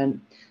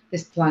Government,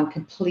 this plan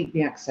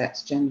completely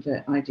accepts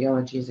gender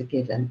ideology as a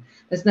given.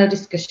 There's no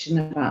discussion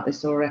about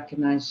this or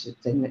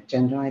recognising that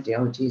gender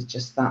ideology is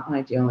just that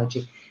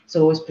ideology. It's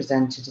always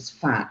presented as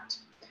fact.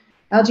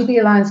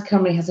 LGBT Alliance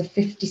Cymru has a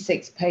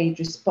 56-page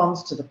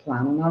response to the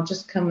plan, and I'll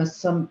just cover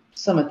some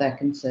of their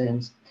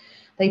concerns.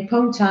 They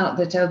point out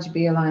that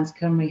LGBT Alliance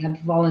Cymru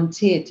had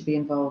volunteered to be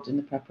involved in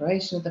the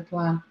preparation of the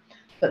plan,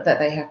 but that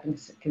they have been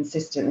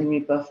consistently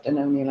rebuffed and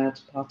only allowed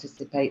to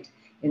participate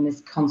in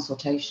this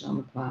consultation on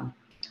the plan.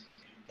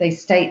 They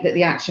state that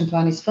the action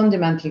plan is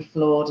fundamentally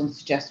flawed and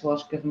suggest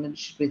Welsh Government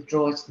should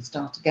withdraw it and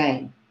start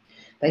again.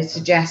 They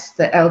suggest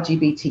that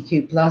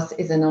LGBTQ+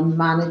 is an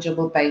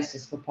unmanageable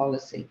basis for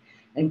policy,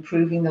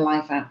 improving the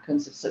life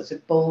outcomes of such a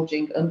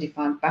bulging,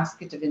 undefined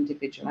basket of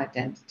individual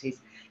identities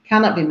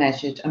cannot be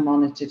measured and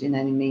monitored in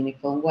any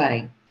meaningful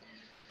way.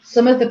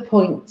 Some of the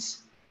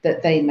points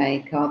that they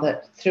make are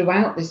that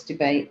throughout this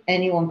debate,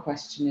 anyone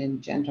questioning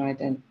gender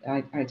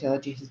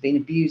ideology has been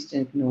abused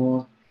and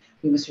ignored.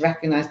 We must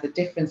recognise the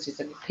differences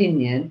of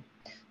opinion,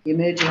 the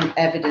emerging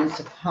evidence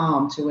of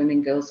harm to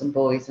women, girls and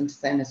boys, and to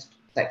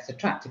same-sex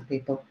attracted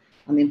people,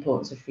 and the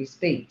importance of free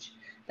speech.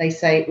 They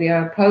say, we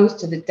are opposed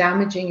to the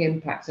damaging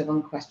impacts of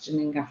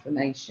unquestioning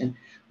affirmation.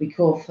 We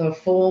call for a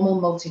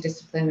formal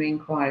multidisciplinary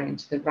inquiry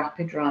into the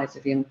rapid rise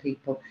of young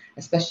people,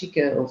 especially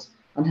girls,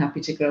 unhappy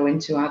to grow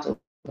into adulthood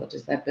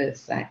as their birth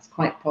sex,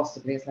 quite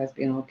possibly as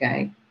lesbian or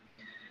gay.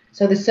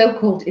 So the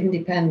so-called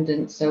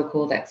independent,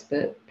 so-called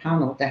expert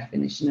panel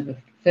definition of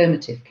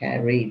affirmative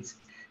care reads,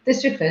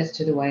 this refers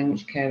to the way in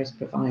which care is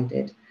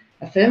provided.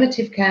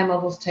 Affirmative care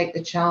models take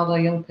the child or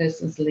young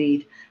person's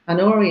lead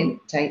and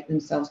orientate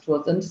themselves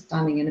towards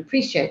understanding and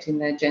appreciating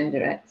their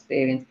gender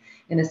experience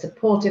in a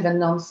supportive and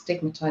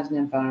non-stigmatizing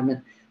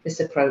environment. This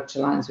approach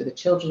aligns with the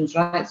children's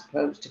rights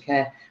approach to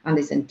care and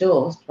is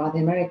endorsed by the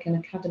American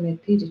Academy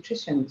of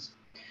Pediatricians.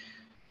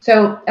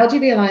 So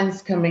LGBT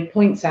Alliance Cymru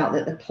points out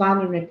that the plan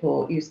and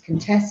report use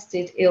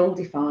contested,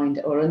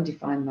 ill-defined or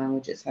undefined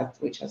language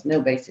which has no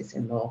basis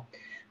in law.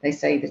 They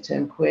say the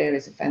term queer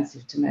is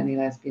offensive to many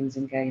lesbians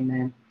and gay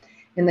men.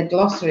 In the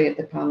glossary of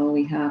the panel,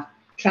 we have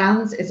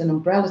trans is an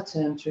umbrella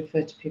term to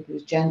refer to people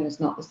whose gender is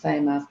not the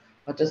same as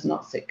or does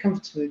not sit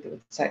comfortably with the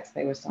sex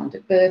they were assigned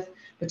at birth.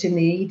 But in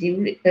the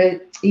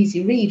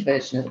easy read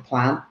version of the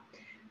plan,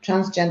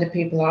 transgender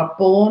people are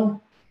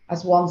born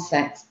as one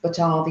sex but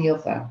are the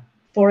other.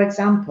 For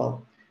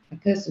example, a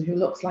person who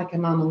looks like a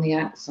man on the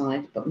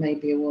outside but may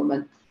be a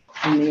woman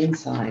on the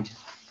inside.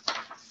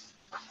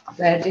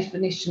 Their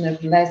definition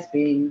of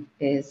lesbian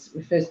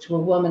refers to a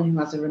woman who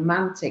has a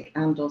romantic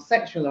and or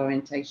sexual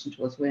orientation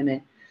towards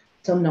women.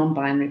 Some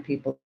non-binary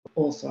people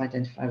also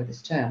identify with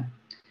this term.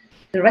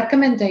 The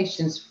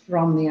recommendations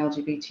from the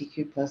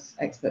LGBTQ+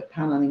 expert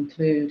panel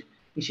include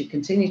we should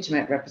continue to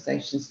make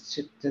representations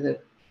to the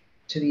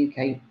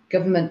UK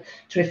government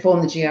to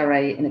reform the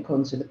GRA in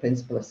accordance with the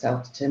principle of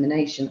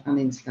self-determination and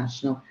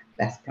international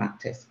best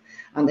practice,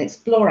 and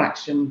explore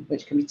action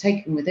which can be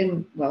taken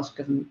within Welsh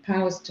Government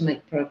powers to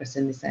make progress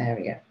in this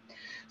area.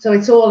 So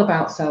it's all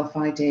about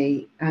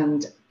self-ID,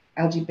 and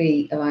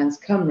LGBT Alliance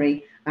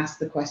Cymru asked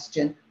the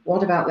question,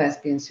 what about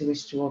lesbians who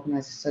wish to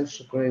organise a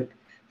social group?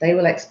 They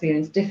will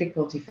experience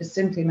difficulty for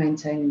simply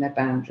maintaining their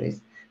boundaries.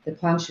 The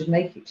plan should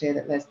make it clear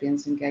that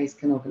lesbians and gays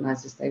can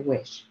organise as they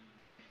wish.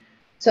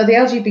 So the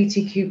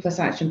LGBTQ+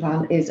 action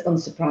plan is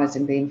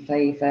unsurprisingly in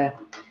favour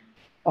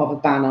of a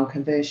ban on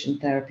conversion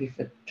therapy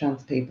for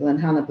trans people,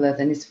 and Hannah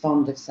Blythyn is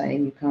fond of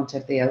saying you can't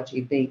have the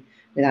LGB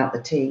without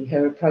the T.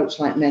 Her approach,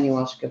 like many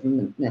Welsh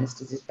Government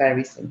ministers, is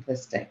very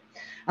simplistic.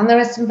 And there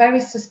are some very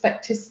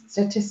suspect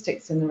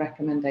statistics in the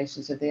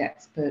recommendations of the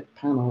expert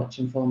panel which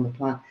inform the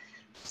plan.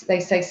 They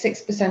say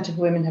 6% of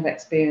women have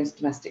experienced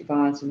domestic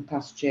violence in the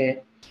past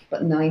year,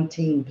 but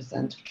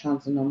 19% of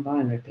trans and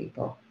non-binary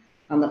people,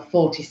 and that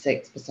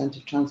 46%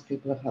 of trans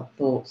people have had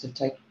thoughts of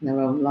taking their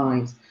own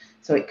lives.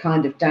 So it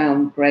kind of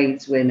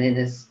downgrades women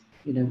as,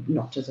 you know,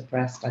 not as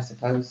oppressed, I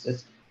suppose,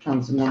 as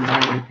trans and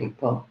non-binary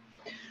people.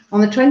 On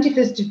the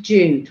 21st of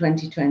June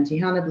 2020,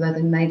 Hannah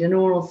Blythyn made an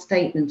oral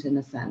statement in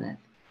the Senate,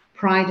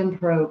 Pride and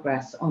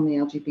Progress on the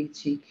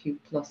LGBTQ+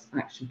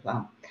 action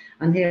plan.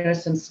 And here are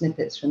some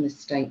snippets from this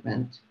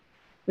statement.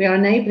 We are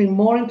enabling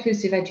more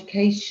inclusive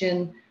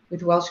education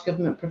with Welsh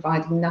Government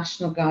providing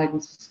national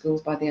guidance for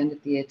schools by the end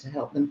of the year to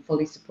help them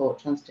fully support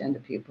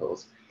transgender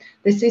pupils.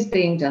 This is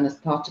being done as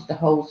part of the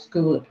whole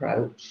school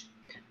approach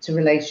to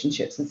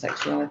relationships and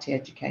sexuality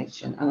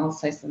education. And I'll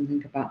say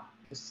something about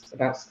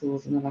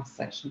schools in the last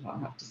section of what I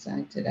have to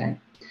say today.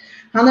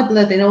 Hannah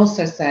Blythyn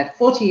also said,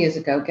 40 years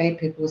ago, gay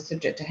people were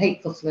subject to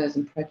hateful slurs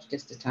and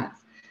prejudiced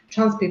attacks.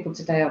 Trans people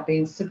today are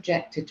being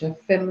subjected to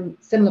a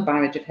similar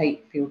barrage of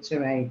hate-fueled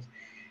tirades.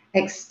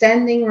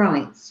 Extending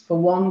rights for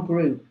one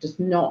group does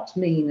not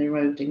mean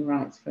eroding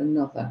rights for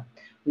another.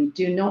 We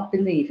do not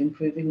believe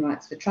improving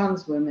rights for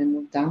trans women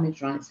will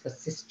damage rights for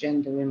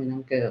cisgender women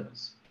and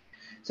girls.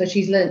 So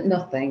she's learnt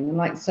nothing, and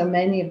like so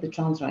many of the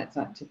trans rights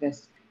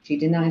activists, she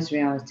denies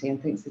reality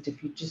and thinks that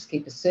if you just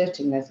keep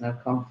asserting there's no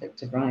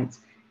conflict of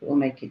rights, it will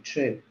make it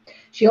true.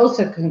 She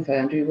also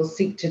confirmed we will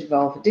seek to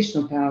devolve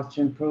additional powers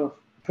to improve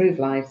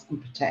lives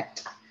and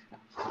protect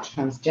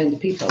transgender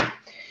people.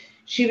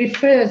 She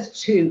refers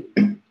to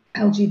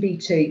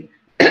LGBTQ+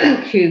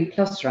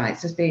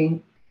 rights as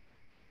being,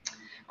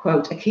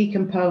 quote, a key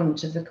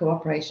component of the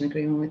cooperation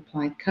agreement with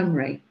Plaid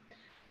Cymru.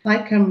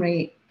 Plaid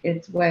Cymru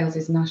is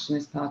Wales's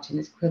nationalist party and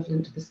is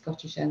equivalent to the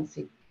Scottish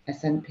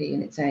SNP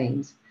in its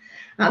aims.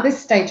 At this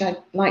stage,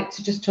 I'd like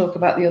to just talk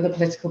about the other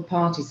political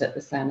parties at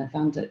the Senate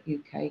and at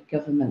UK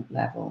government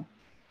level.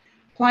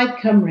 Plaid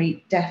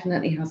Cymru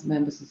definitely has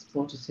members and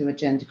supporters who are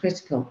gender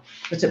critical,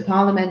 but at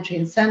parliamentary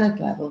and Senate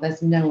level,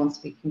 there's no one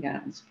speaking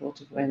out in support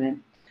of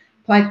women.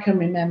 Plaid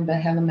Cymru member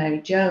Helen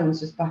Mary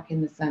Jones was back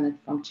in the Senate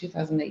from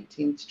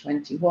 2018 to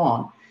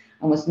 21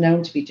 and was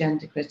known to be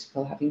gender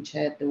critical, having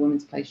chaired the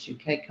Women's Place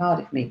UK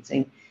Cardiff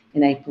meeting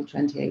in April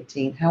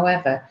 2018.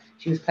 However,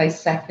 she was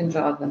placed second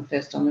rather than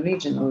first on the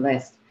regional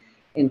list.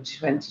 in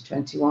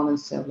 2021 and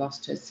so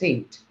lost her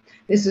seat.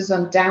 This was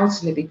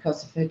undoubtedly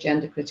because of her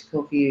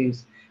gender-critical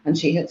views, and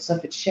she had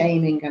suffered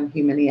shaming and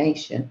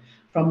humiliation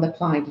from the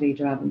Plaid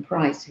leader Adam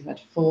Price, who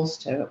had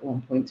forced her at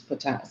one point to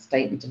put out a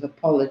statement of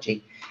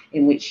apology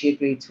in which she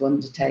agreed to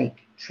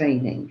undertake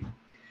training.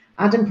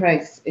 Adam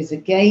Price is a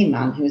gay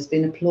man who has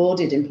been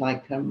applauded in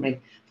Plaid Cymru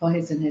for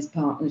his and his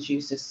partner's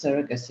use of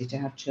surrogacy to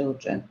have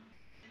children.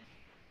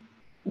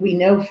 We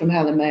know from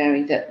Helen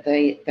Mary that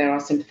there are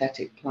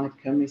sympathetic Plaid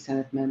Cymru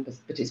Senedd members,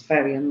 but it's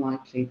very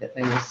unlikely that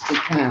they will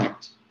speak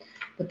out.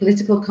 The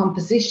political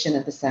composition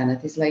of the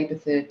Senedd is Labour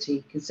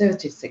 30,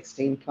 Conservative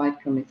 16, Plaid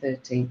Cymru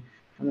 13,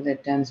 and the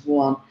Lib Dems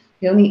 1.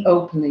 The only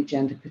openly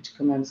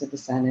gender-critical members of the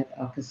Senedd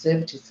are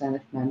Conservative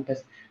Senedd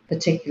members,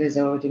 particularly as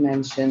already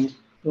mentioned,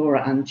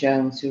 Laura Ann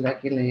Jones, who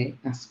regularly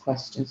asks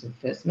questions of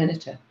the First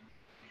Minister.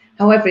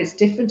 However, it's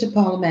different at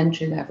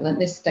parliamentary level. At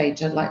this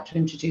stage, I'd like to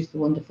introduce the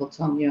wonderful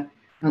Tonya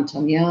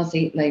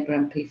Antoniazzi, Labour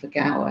MP for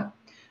Gower,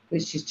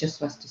 which is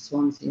just west of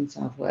Swansea in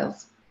South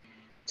Wales.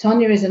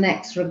 Tonya is an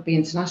ex-rugby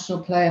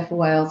international player for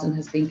Wales and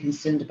has been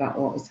concerned about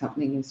what is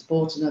happening in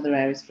sport and other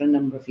areas for a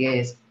number of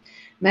years.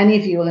 Many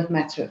of you will have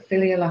met her at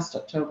Filia last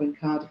October in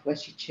Cardiff, where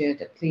she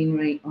cheered at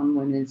plenary on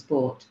women in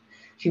sport.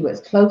 She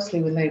works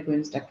closely with Labour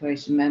Women's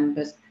Declaration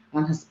members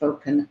and has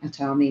spoken at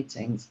our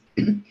meetings.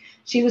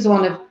 She was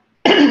one of,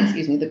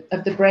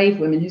 of the brave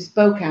women who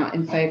spoke out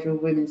in favour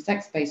of women's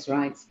sex-based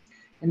rights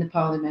in the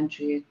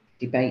parliamentary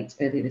debate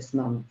earlier this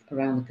month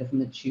around the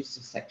government's use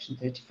of Section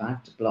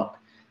 35 to block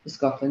the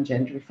Scotland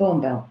Gender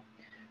Reform Bill.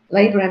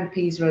 Labour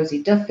MPs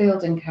Rosie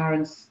Duffield and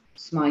Karen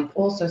Smythe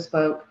also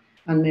spoke,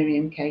 and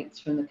Miriam Cates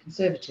from the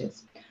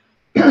Conservatives.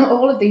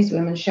 All of these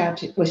women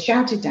were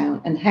shouted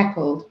down and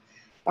heckled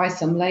by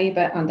some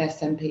Labour and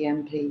SNP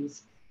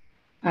MPs.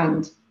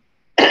 And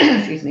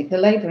the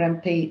Labour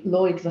MP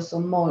Lloyd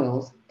Russell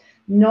Moyles,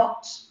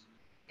 not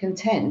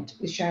content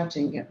with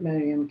shouting at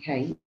Miriam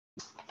Cates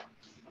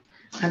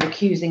and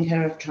accusing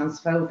her of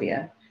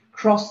transphobia,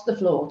 crossed the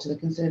floor to the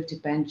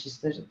Conservative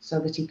benches so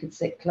that he could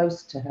sit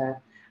close to her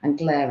and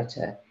glare at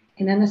her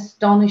in an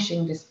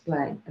astonishing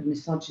display of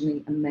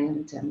misogyny and male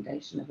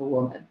intimidation of a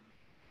woman.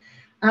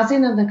 As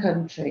in other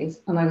countries,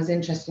 and I was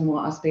interested in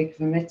what our speaker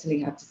from Italy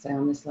had to say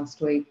on this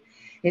last week,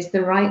 it's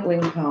the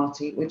right-wing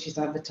party which is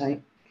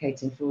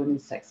advocating for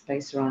women's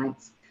sex-based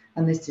rights,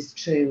 and this is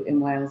true in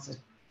Wales at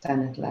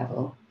Senedd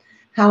level.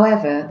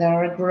 However, there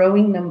are a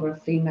growing number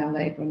of female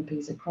Labour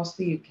MPs across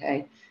the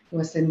UK who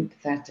are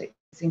sympathetic.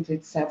 This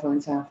includes several in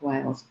South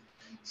Wales.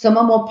 Some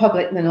are more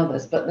public than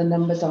others, but the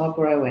numbers are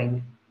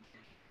growing.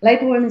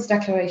 Labour Women's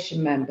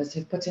Declaration members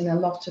have put in a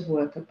lot of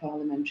work at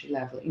parliamentary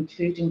level,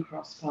 including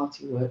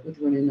cross-party work with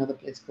women in other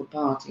political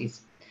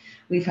parties.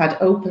 We've had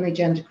openly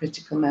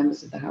gender-critical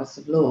members of the House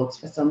of Lords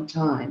for some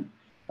time,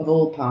 of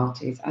all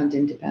parties, and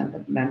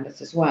independent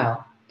members as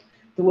well.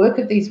 The work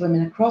of these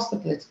women across the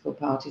political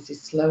parties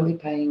is slowly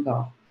paying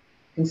off.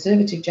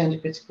 Conservative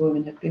gender-critical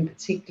women have been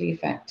particularly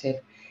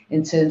effective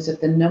in terms of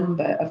the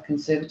number of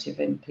Conservative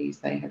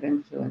MPs they have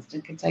influenced,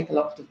 and can take a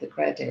lot of the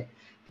credit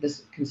for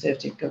the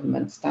Conservative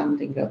government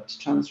standing up to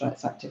trans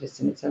rights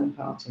activists in its own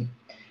party.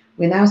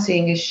 We're now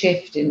seeing a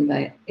shift in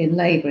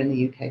Labour in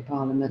the UK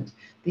Parliament.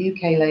 The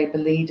UK Labour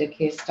leader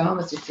Keir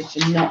Starmer's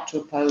decision not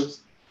to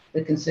oppose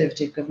the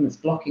Conservative government's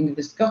blocking of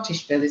the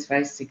Scottish bill is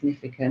very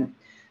significant.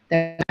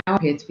 There now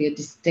appears to be a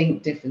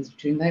distinct difference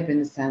between Labour in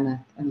the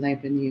Senedd and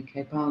Labour in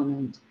the UK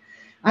Parliament.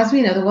 As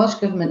we know, the Welsh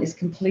Government is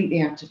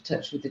completely out of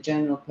touch with the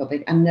general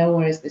public, and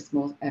nowhere is this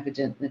more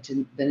evident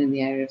than in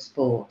the area of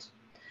sport.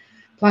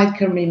 Plaid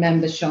Cymru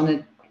member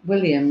Sionna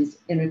Williams,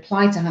 in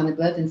reply to Hannah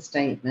Glyddon's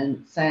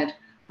statement, said,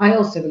 "I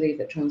also believe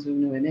that trans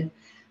women are women,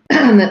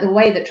 and that the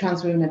way that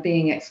trans women are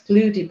being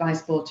excluded by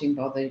sporting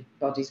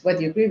bodies,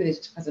 whether you agree with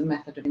it as a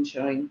method of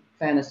ensuring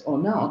fairness or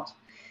not,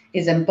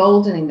 is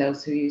emboldening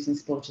those who are using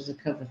sport as a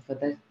cover for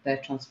their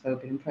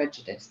transphobia and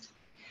prejudice."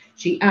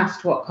 She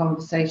asked what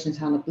conversations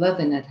Hannah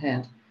Glyddon had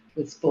had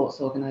with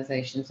sports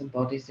organisations and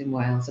bodies in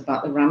Wales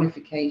about the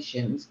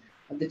ramifications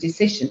of the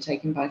decision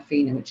taken by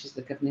FINA, which is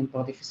the governing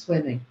body for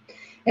swimming.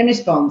 In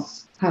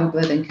response, Hannah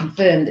Glyddon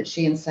confirmed that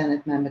she and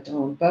Senedd member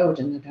Dawn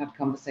Bowden had had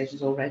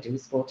conversations already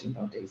with sporting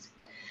bodies.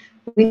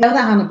 We know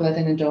that Hannah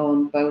Glyddon and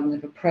Dawn Bowden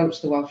have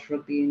approached the Welsh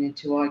Rugby Union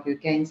to argue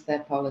against their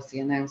policy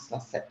announced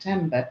last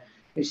September,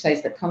 which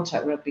says that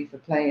contact rugby for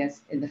players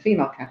in the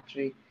female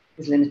category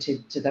is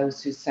limited to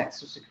those whose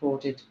sex was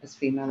recorded as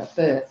female at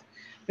birth.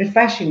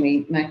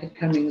 Refreshingly, Naked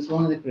Cymru was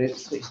one of the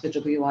groups which the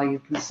WRU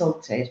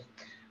consulted,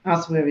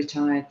 as were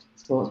retired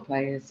sports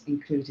players,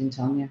 including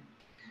Tonya.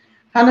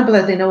 Hannah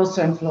Glyddon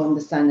also informed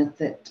the Senedd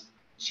that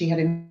she had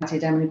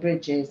invited Emily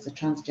Bridges, a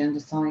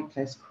transgender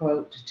cyclist,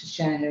 quote, to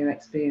share her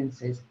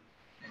experiences.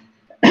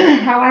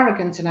 How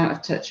arrogant and out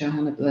of touch are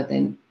Hannah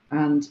Glyddon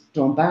and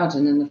Dawn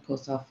Bowden, and of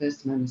course our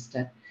First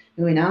Minister,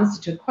 who in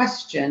answer to a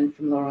question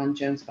from Laura Ann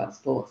Jones about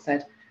sport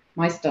said,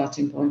 "My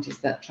starting point is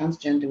that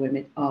transgender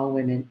women are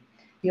women."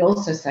 He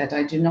also said,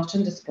 "I do not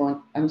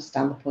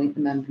understand the point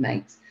the member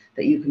makes,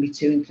 that you can be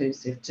too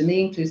inclusive. To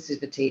me,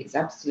 inclusivity is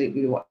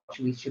absolutely what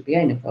we should be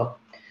aiming for."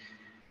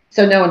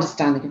 So no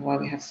understanding of why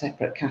we have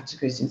separate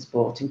categories in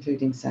sport,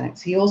 including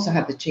sex. He also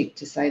had the cheek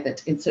to say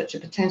that in such a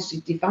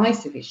potentially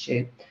divisive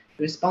issue,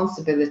 the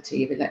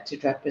responsibility of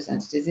elected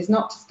representatives is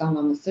not to stand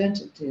on the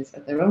certainties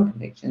of their own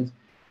convictions,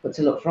 but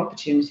to look for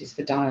opportunities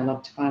for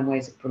dialogue, to find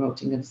ways of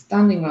promoting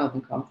understanding rather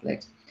than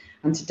conflict,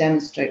 and to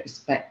demonstrate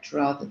respect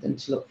rather than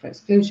to look for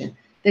exclusion.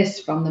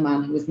 This from the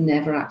man who has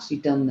never actually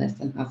done this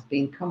and has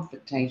been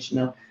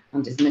confrontational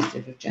and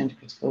dismissive of gender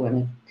critical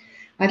women.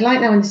 I'd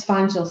like now in this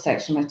final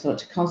section of my talk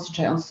to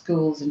concentrate on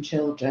schools and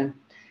children.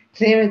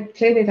 Clearly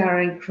these are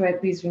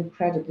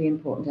incredibly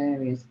important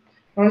areas.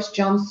 Boris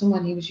Johnson,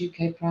 when he was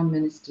UK Prime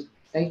Minister,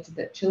 stated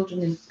that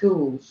children in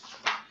schools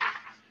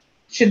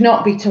should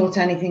not be taught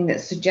anything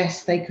that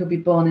suggests they could be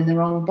born in the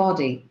wrong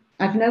body.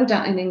 I've no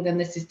doubt in England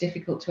this is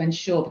difficult to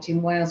ensure, but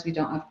in Wales we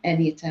don't have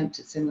any attempt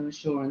at similar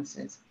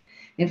assurances.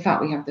 In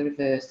fact, we have the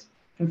reverse.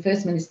 From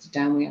First Minister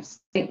down, we have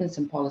statements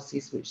and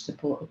policies which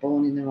support the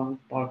born in the wrong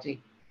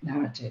body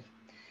narrative.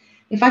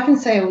 If I can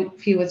say a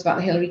few words about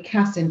the Hilary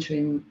Cass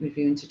interim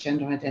review into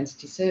gender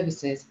identity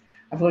services,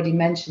 I've already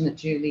mentioned that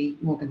Julie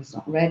Morgan has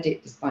not read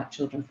it, despite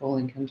children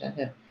falling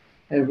under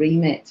her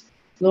remit.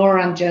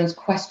 Laura Ann Jones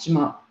question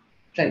mark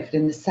Drakeford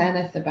in the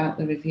Senate about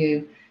the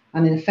review,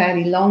 and in a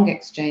fairly long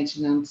exchange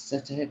in answer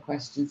to her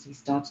questions, he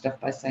started off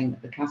by saying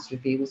that the Cass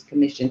review was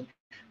commissioned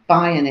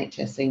by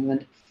NHS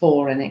England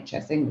for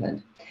NHS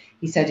England.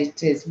 He said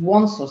it is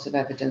one source of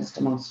evidence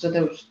amongst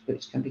others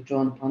which can be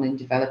drawn upon in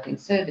developing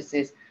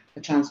services for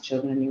trans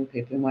children and young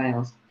people in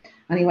Wales.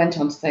 And he went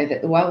on to say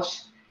that the Welsh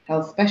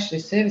Health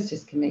Specialist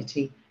Services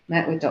Committee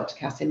met with Dr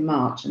Cass in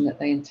March and that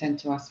they intend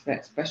to ask for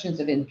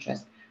expressions of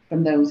interest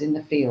from those in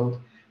the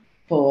field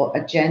for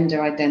a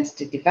gender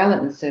identity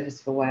development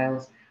service for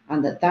Wales,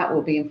 and that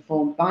will be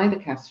informed by the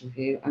Cass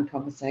review and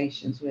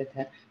conversations with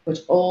her, but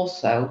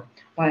also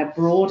by a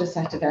broader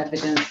set of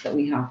evidence that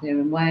we have here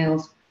in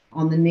Wales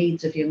on the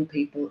needs of young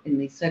people in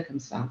these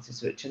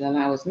circumstances, which will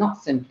allow us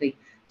not simply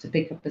to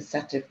pick up a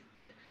set of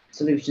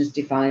solutions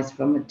devised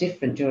from a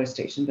different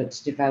jurisdiction, but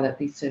to develop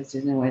these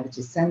services in a way that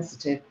is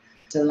sensitive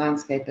to the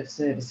landscape of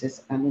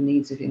services and the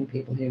needs of young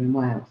people here in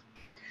Wales.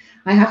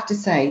 I have to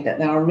say that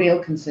there are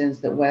real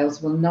concerns that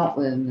Wales will not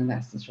learn the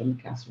lessons from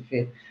the Cass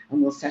review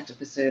and will set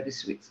up a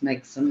service which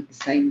makes some of the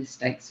same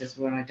mistakes as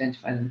were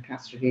identified in the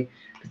Cass review,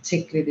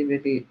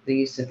 particularly the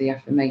use of the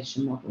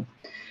affirmation model.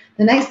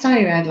 The next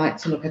area I'd like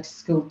to look at is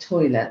school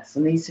toilets,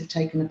 and these have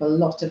taken up a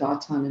lot of our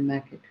time in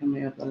Merched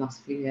Cymru over the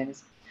last few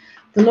years.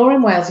 The law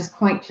in Wales is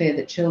quite clear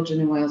that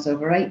children in Wales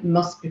over 8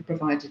 must be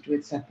provided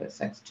with separate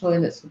sex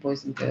toilets for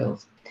boys and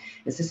girls.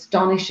 It's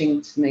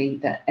astonishing to me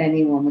that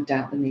anyone would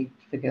doubt the need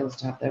for girls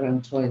to have their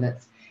own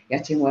toilets,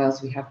 yet in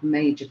Wales we have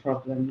major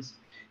problems.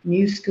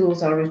 New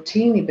schools are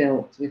routinely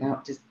built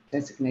without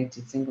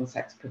designated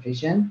single-sex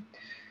provision.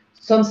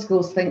 Some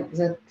schools think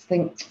that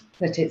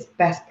it's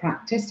best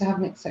practice to have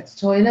mixed-sex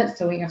toilets,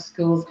 so we have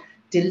schools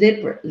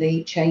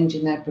deliberately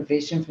changing their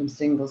provision from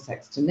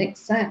single-sex to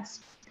mixed-sex.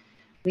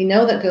 We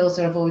know that girls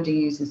are avoiding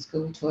using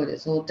school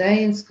toilets all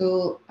day in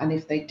school, and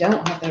if they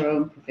don't have their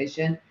own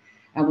provision,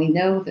 and we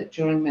know that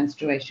during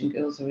menstruation,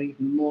 girls are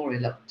even more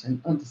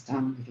reluctant,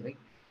 understandably,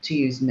 to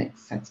use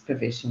mixed-sex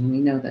provision. We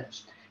know that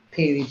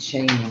period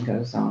shaming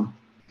goes on.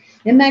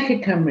 In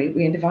Merched Cymru,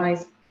 we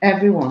advise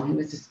everyone who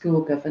is a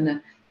school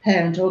governor,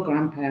 parent or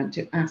grandparent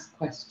to ask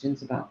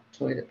questions about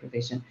toilet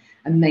provision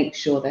and make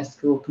sure their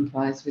school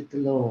complies with the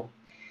law.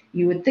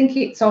 You would think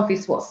it's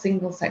obvious what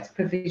single-sex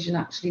provision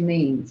actually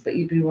means, but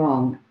you'd be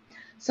wrong.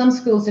 Some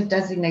schools have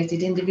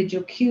designated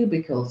individual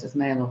cubicles as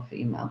male or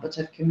female, but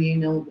have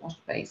communal wash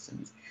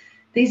basins.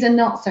 These are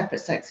not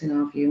separate sex in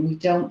our view, and we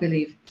don't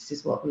believe this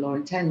is what the law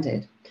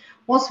intended.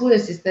 What's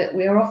worse is that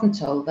we are often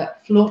told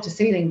that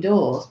floor-to-ceiling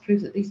doors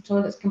prove that these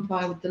toilets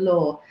comply with the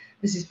law.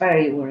 This is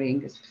very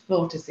worrying, as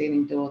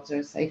floor-to-ceiling doors are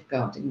a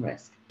safeguarding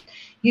risk.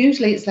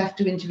 Usually it's left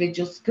to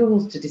individual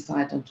schools to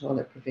decide on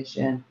toilet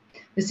provision.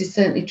 This is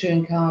certainly true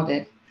in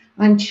Cardiff.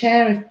 I'm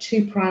chair of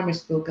 2 primary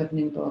school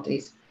governing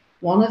bodies.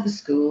 One of the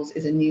schools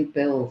is a new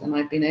build, and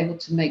I've been able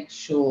to make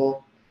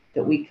sure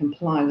that we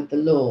comply with the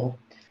law.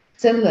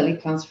 Similarly,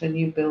 plans for a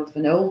new build of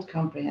an old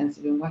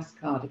comprehensive in West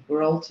Cardiff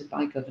were altered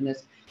by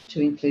governors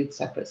to include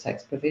separate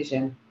sex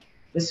provision.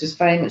 This was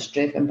very much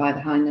driven by the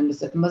high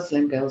numbers of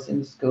Muslim girls in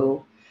the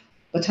school,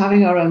 but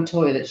having our own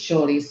toilets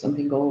surely is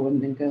something all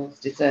women and girls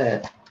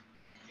deserve.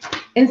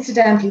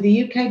 Incidentally,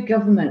 the UK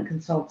government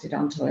consulted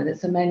on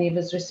toilets and many of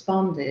us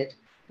responded.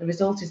 The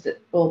result is that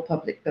all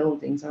public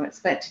buildings are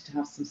expected to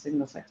have some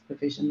single-sex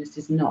provision. This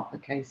is not the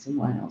case in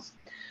Wales.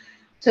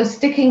 So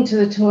sticking to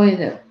the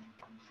toilet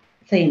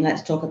theme,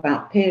 let's talk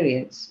about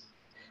periods.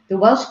 The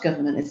Welsh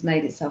Government has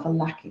made itself a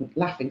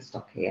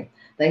laughingstock here.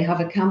 They have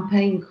a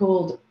campaign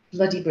called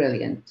Bloody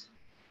Brilliant.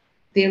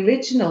 The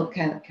original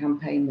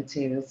campaign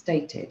material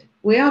stated,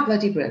 "We are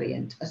bloody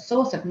brilliant, a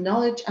source of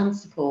knowledge and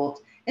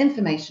support,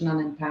 information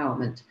and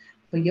empowerment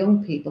for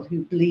young people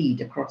who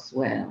bleed across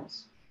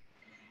Wales."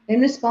 In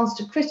response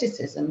to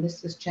criticism,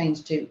 this was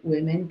changed to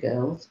women,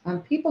 girls,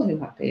 and people who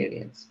have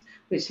periods,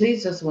 which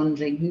leaves us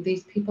wondering who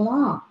these people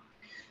are.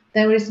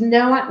 There is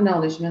no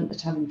acknowledgement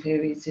that having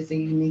periods is a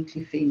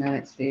uniquely female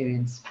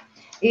experience.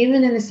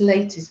 Even in this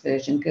latest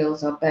version,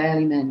 girls are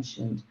barely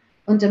mentioned.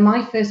 Under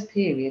my first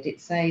period,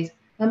 it says,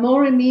 a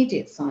more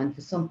immediate sign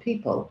for some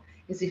people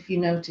is if you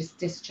notice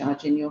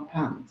discharge in your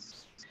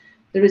pants.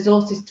 The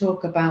resources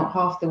talk about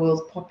half the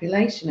world's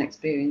population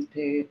experiencing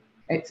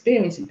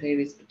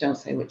periods, but don't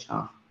say which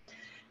half.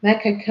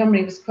 Merched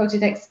Cymru was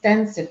quoted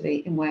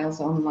extensively in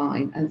Wales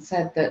Online and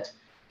said that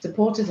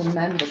supporters and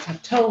members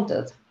have told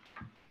us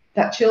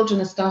that children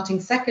are starting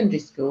secondary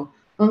school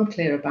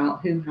unclear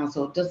about who has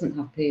or doesn't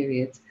have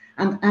periods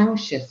and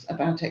anxious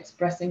about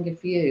expressing a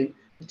view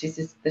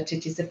that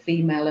it is a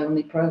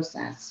female-only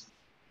process.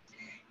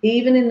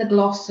 Even in the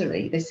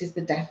glossary, this is the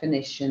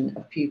definition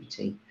of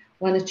puberty,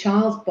 when a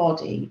child's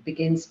body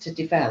begins to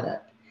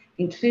develop,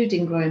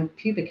 including growing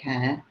pubic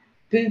hair,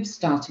 boobs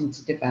starting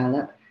to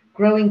develop,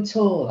 growing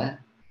taller,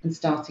 and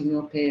starting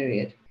your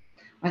period.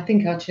 I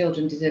think our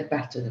children deserve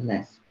better than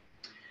this.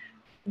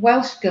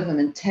 Welsh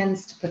Government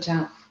tends to put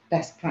out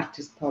best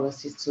practice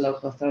policies to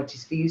local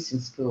authorities for use in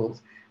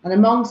schools, and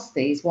amongst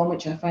these, one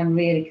which I find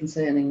really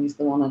concerning is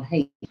the one on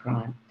hate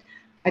crime.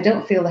 I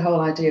don't feel the whole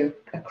idea of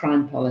a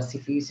crime policy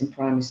for use in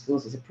primary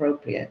schools is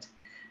appropriate.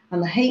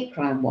 And the hate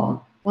crime one,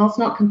 whilst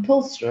not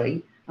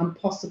compulsory and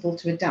possible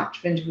to adapt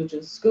for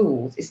individual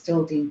schools, is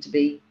still deemed to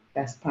be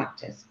best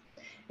practice.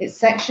 Its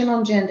section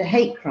on gender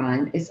hate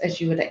crime is,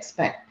 as you would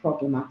expect,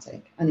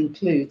 problematic and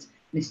includes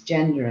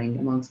misgendering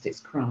amongst its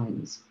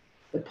crimes.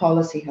 The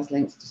policy has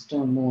links to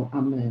Stonewall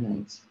and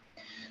mermaids.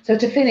 So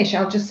to finish,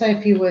 I'll just say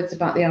a few words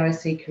about the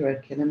RSE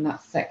curriculum,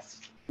 that's sex,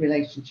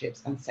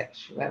 relationships and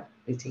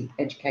sexuality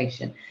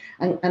education.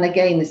 And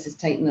again, this has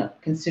taken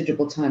up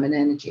considerable time and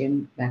energy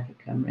in Merched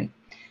Cymru.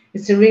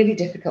 It's a really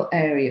difficult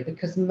area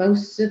because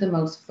most of the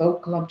most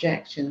vocal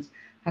objections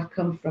have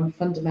come from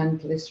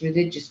fundamentalist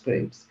religious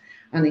groups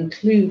and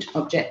include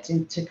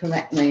objecting to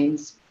correct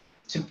names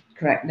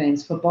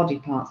for body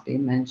parts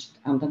being mentioned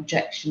and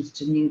objections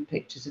to nude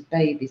pictures of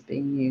babies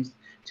being used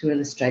to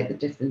illustrate the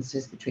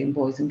differences between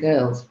boys and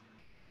girls.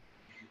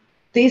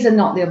 These are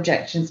not the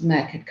objections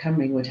Merched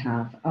Cymru would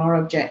have. Our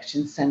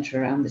objections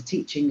centre around the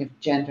teaching of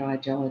gender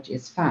ideology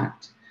as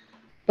fact.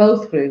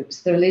 Both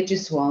groups, the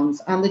religious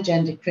ones and the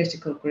gender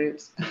critical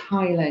groups,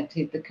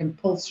 highlighted the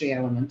compulsory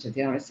element of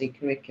the RSE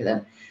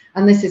curriculum,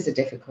 and this is a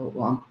difficult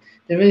one.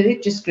 The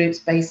religious groups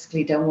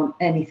basically don't want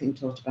anything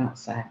taught about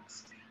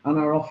sex and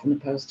are often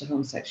opposed to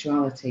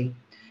homosexuality.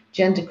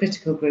 Gender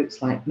critical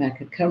groups like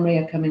Merched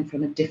Cymru are coming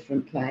from a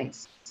different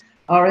place.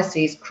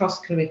 RSE is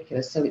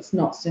cross-curricular, so it's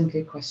not simply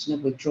a question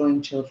of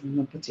withdrawing children from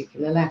a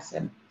particular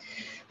lesson.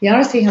 The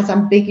RSE has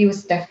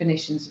ambiguous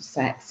definitions of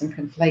sex and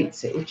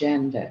conflates it with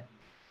gender.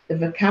 The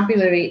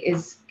vocabulary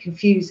is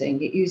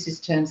confusing. It uses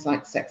terms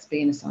like sex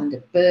being assigned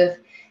at birth.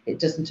 It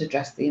doesn't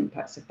address the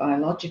impacts of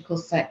biological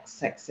sex,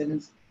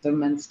 sexism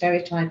and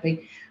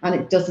stereotyping, and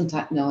it doesn't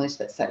acknowledge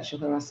that sexual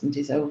harassment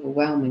is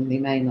overwhelmingly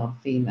male or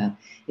female.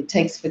 It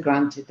takes for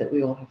granted that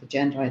we all have a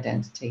gender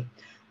identity.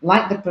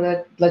 Like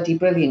the Bloody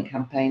Brilliant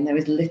campaign, there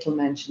is little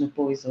mention of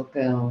boys or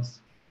girls.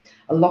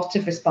 A lot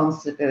of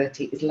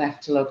responsibility is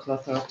left to local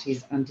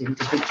authorities and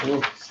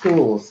individual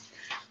schools.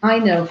 I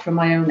know from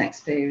my own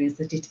experience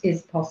that it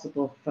is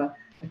possible for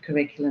a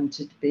curriculum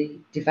to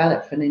be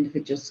developed for an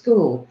individual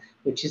school,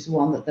 which is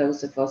one that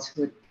those of us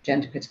who are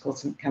gender critical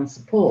can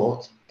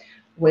support,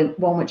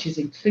 one which is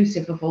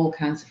inclusive of all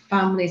kinds of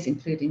families,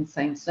 including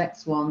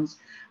same-sex ones,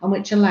 and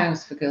which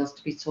allows for girls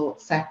to be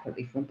taught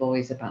separately from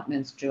boys about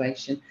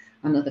menstruation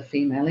and other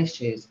female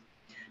issues.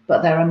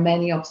 But there are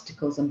many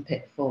obstacles and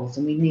pitfalls,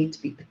 and we need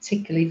to be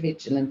particularly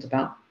vigilant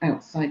about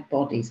outside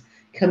bodies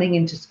coming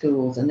into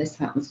schools, and this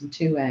happens in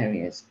two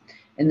areas: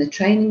 in the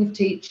training of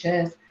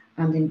teachers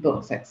and in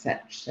books,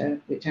 etc.,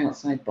 which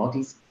outside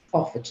bodies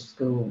offer to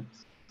schools.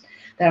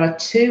 There are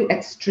two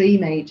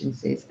extreme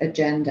agencies,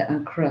 Agenda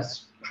and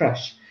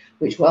Crush,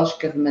 which Welsh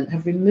Government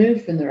have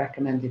removed from the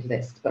recommended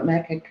list, but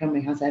Merched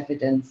Cymru has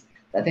evidence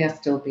that they are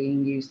still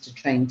being used to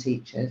train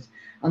teachers,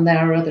 and there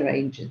are other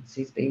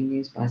agencies being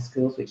used by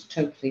schools which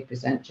totally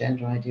present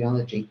gender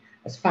ideology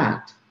as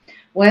fact.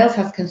 Wales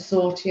has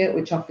consortia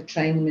which offer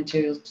training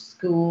materials to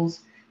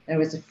schools.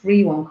 There is a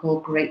free one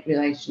called Great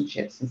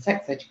Relationships and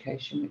Sex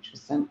Education, which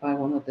was sent by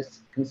one of the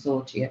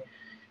consortia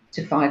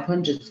to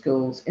 500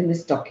 schools. In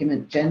this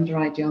document, gender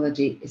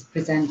ideology is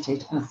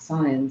presented as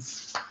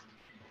science.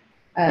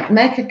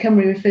 Merched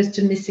Cymru refers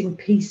to missing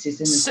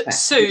pieces in the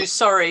Sue,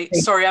 sorry,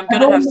 I'm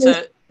going to have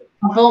to...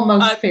 I've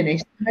almost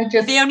finished.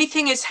 The only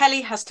thing is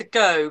Heli has to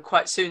go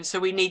quite soon, so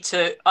we need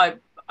to...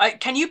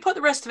 can you put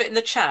the rest of it in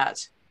the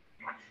chat?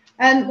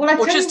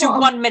 Or just do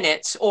 1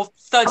 minute or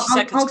 30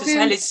 seconds, because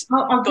Heli's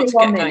got to get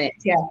going. 1 minute,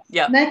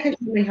 yeah. Merched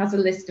Cymru has a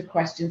list of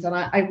questions, and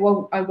I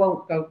won't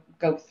go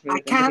through. I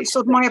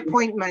cancelled my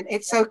appointment.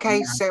 It's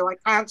okay, Sue. I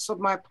cancelled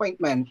my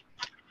appointment.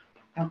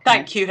 Okay.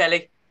 Thank you,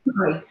 Heli.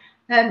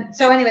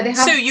 So anyway, they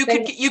have. Sue,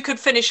 you could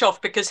finish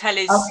off because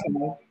Heli's.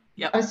 Okay.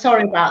 Yep. I'm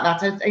sorry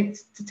about that.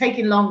 It's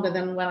taking longer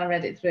than when I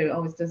read it through. It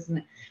always doesn't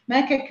it?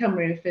 Merched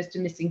Cymru refers to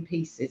missing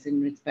pieces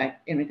in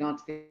regard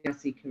to the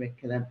RSE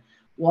curriculum,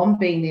 One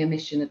being the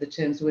omission of the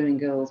terms women,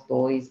 girls,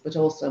 boys, but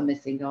also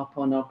missing our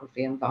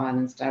pornography and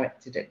violence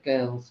directed at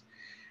girls.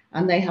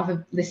 And they have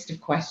a list of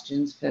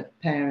questions for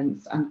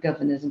parents and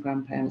governors and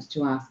grandparents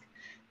to ask.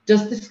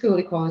 Does the school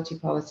equality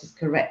policies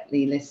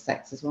correctly list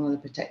sex as one of the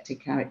protected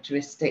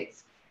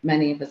characteristics?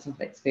 Many of us have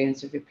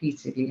experience of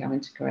repeatedly having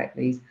to correct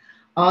these.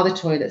 Are the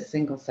toilets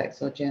single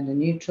sex or gender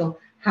neutral?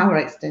 How are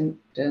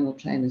external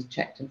trainers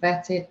checked and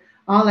vetted?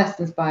 Are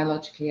lessons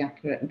biologically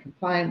accurate and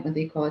compliant with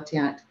the Equality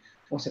Act?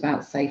 What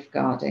about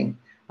safeguarding?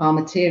 Are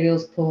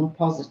materials porn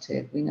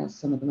positive? We know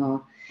some of them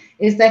are.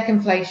 Is there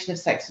conflation of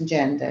sex and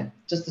gender?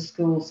 Does the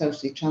school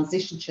socially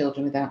transition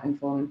children without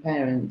informing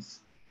parents?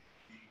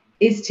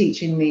 Is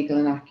teaching legal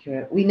and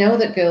accurate? We know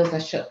that girls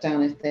are shut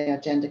down if they are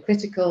gender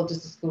critical.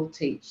 Does the school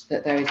teach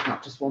that there is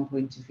not just one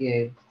point of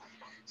view?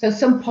 So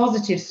some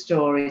positive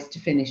stories to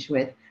finish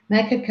with.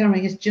 Mecca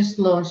Curry has just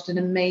launched an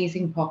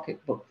amazing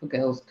pocket book for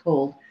girls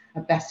called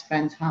A Best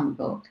Friend's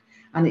Handbook,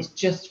 and it's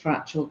just for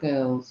actual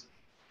girls.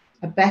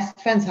 A Best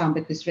Friend's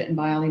Handbook was written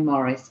by Ali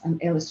Morris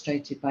and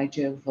illustrated by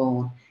Joe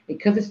Vaughan. It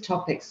covers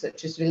topics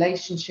such as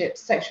relationships,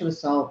 sexual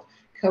assault,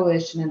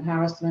 coercion and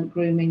harassment,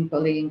 grooming,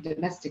 bullying,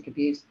 domestic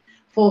abuse,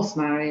 forced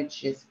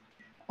marriages,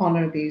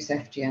 honour abuse,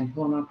 FGM,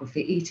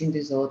 pornography, eating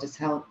disorders,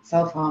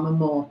 self-harm and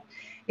more.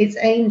 It's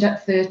aimed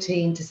at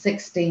 13 to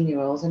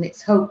 16-year-olds and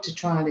it's hoped to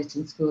trial it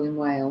in school in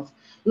Wales.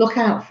 Look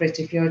out for it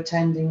if you're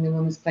attending the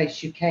Women's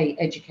Place UK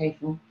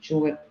Educational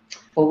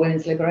for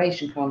Women's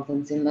Liberation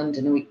Conference in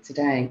London a week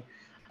today.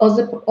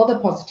 Other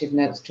positive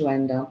notes to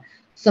end on.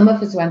 Some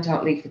of us went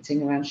out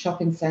leafleting around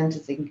shopping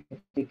centres in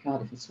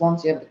Cardiff and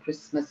Swansea over the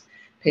Christmas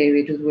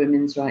period with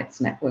Women's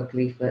Rights Network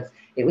leaflets.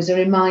 It was a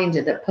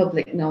reminder that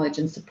public knowledge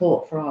and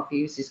support for our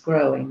views is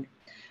growing.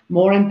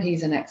 More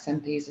MPs and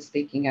ex-MPs are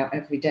speaking out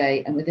every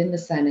day, and within the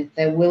Senate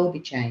there will be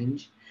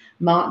change.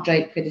 Mark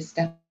Drakeford is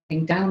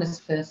stepping down as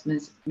First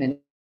Minister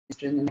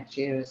in the next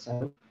year or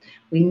so.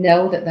 We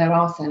know that there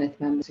are Senate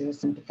members who are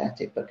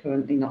sympathetic but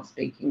currently not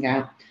speaking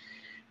out.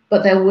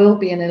 But there will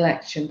be an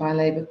election by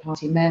Labour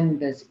Party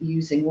members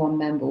using one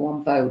member,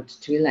 one vote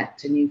to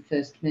elect a new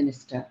First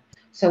Minister.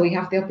 So we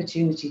have the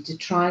opportunity to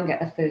try and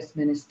get a First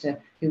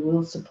Minister who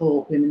will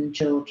support women and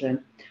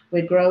children.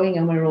 We're growing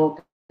and we're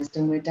organised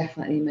and we're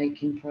definitely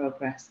making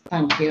progress.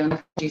 Thank you, and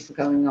apologies for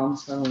going on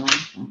so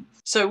long.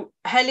 So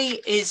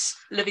Heli is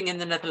living in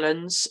the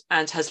Netherlands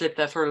and has lived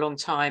there for a long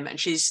time, and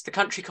she's the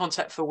country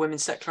contact for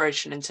Women's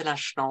Declaration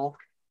International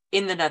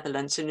in the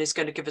Netherlands and is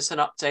going to give us an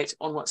update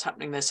on what's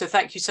happening there. So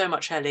thank you so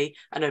much, Heli,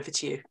 and over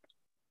to you.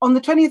 On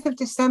the 20th of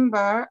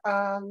December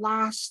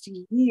last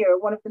year,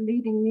 one of the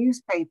leading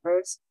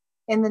newspapers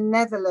in the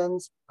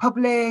Netherlands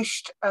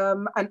published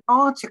an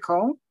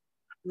article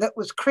that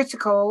was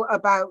critical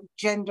about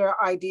gender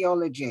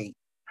ideology.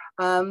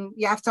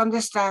 You have to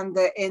understand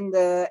that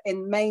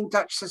in main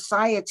Dutch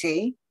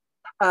society,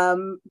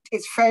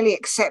 it's fairly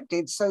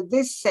accepted. So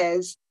this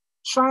says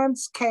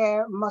trans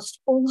care must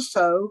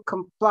also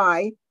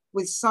comply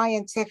with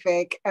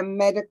scientific and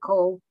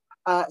medical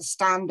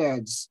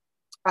standards.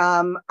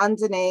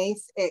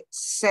 Underneath, it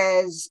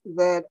says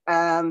that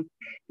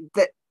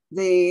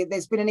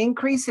there's been an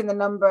increase in the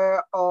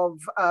number of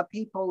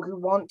people who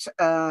want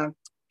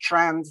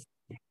trans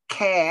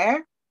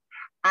care,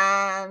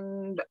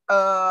 and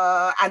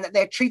that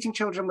they're treating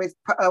children with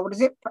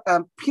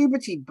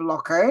puberty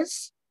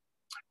blockers.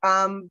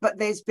 But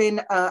there's been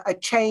a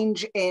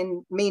change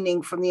in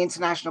meaning from the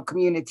international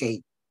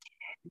community.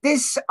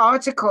 This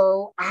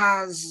article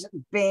has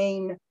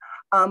been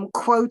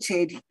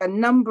quoted a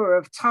number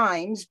of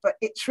times, but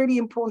it's really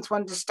important to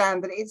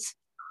understand that it's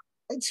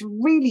a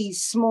really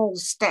small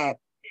step.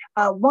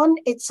 One,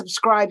 it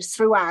subscribes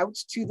throughout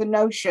to the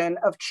notion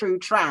of true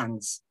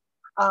trans.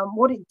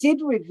 What it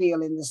did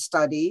reveal in the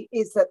study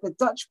is that the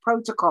Dutch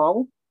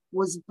protocol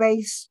was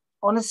based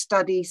on a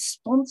study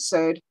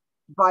sponsored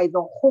by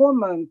the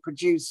hormone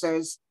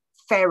producers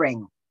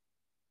Ferring.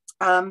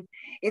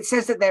 It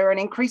says that there are an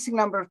increasing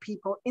number of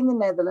people in the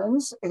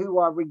Netherlands who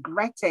are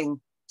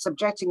regretting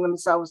subjecting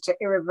themselves to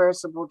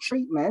irreversible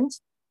treatment,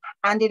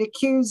 and it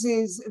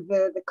accuses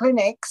the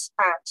clinics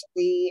at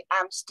the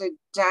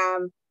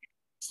Amsterdam,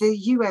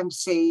 the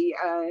UMC,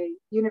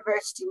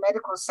 University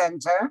Medical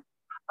Center,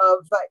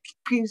 of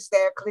accuse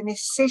their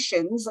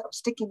clinicians of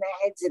sticking their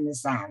heads in the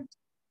sand.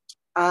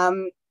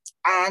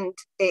 And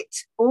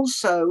it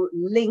also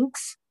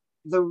links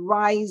the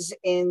rise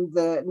in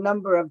the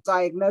number of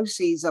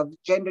diagnoses of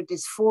gender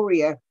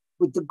dysphoria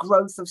with the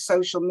growth of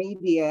social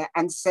media,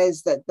 and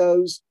says that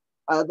those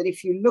that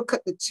if you look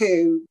at the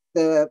two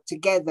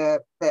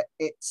together, that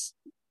it's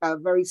a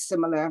very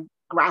similar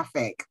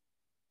graphic.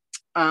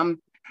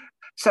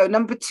 So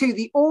number two,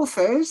 the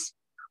authors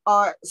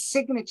are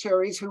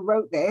signatories who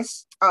wrote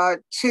this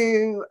are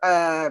two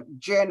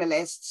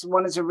journalists.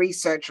 One is a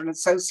researcher and a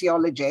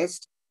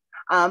sociologist.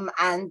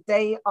 And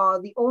they are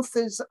the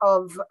authors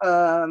of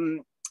a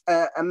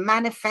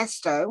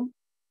manifesto,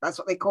 that's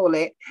what they call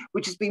it,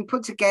 which has been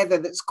put together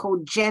that's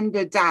called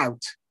Gender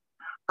Doubt.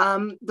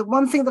 The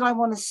one thing that I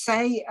want to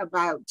say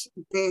about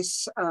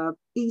this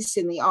piece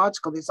in the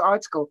article, this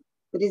article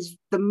that is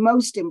the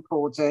most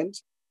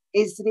important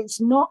is that it's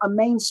not a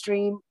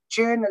mainstream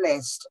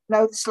journalist.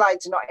 No, the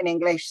slides are not in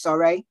English,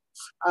 sorry,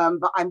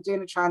 but I'm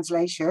doing a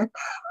translation.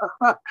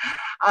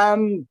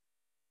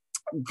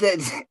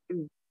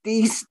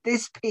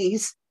 This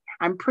piece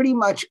and pretty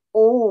much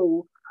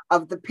all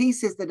of the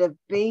pieces that have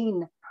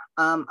been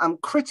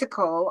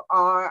critical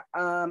are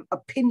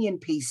opinion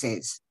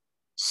pieces.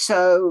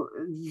 So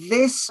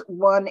this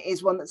one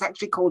is one that's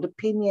actually called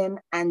Opinion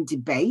and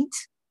Debate.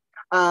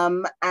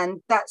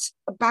 And that's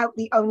about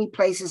the only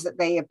places that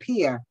they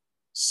appear.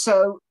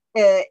 So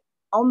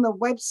on the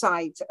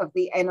website of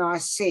the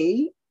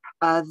NRC,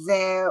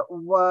 there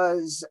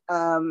was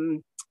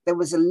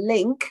a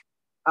link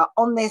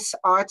on this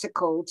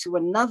article to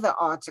another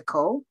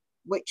article,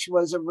 which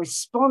was a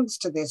response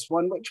to this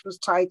one, which was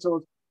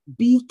titled,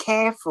 "Be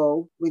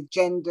Careful with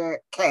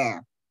Gender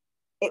Care."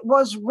 It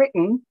was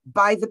written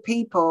by the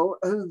people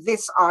who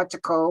this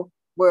article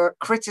were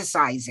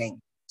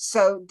criticizing.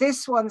 So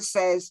this one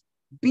says,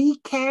 "Be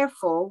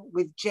careful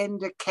with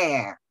gender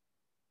care."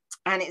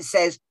 And it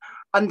says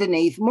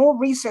underneath, "More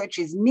research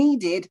is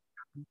needed,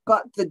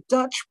 but the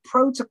Dutch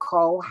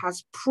protocol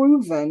has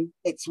proven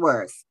its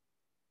worth."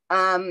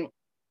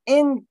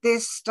 In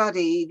this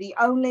study, the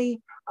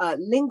only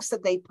links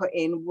that they put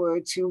in were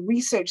to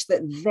research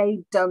that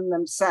they'd done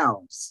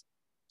themselves.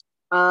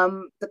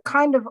 The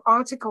kind of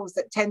articles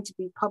that tend to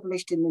be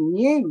published in the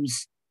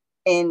news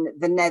in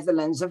the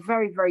Netherlands are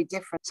very, very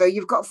different. So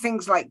you've got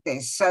things like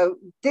this. So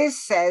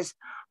this says,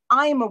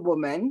 "I'm a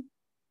woman,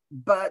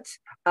 but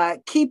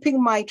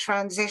keeping my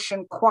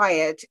transition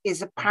quiet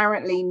is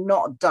apparently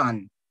not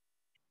done."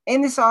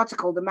 In this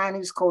article, the man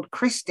who's called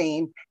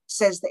Christine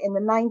says that in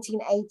the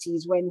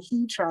 1980s, when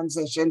he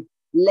transitioned,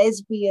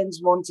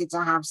 lesbians wanted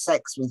to have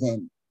sex with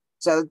him.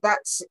 So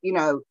that's, you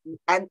know,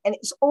 and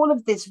it's all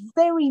of this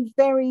very,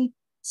 very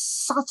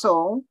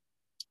subtle,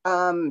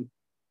 what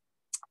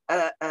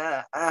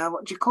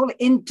do you call it?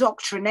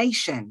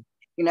 Indoctrination,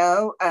 you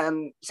know?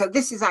 So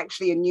this is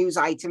actually a news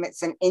item.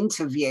 It's an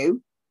interview,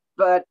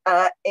 but,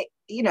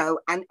 you know,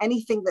 and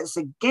anything that's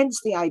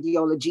against the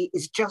ideology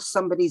is just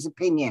somebody's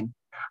opinion.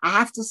 I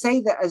have to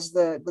say that as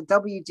the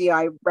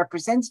WDI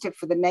representative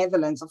for the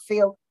Netherlands, I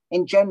feel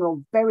in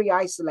general very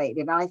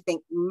isolated. And I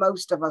think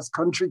most of us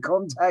country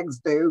contacts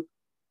do.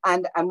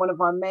 And one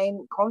of our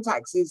main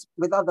contacts is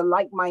with other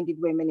like-minded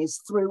women is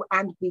through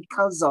and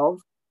because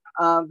of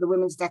the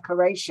Women's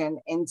Declaration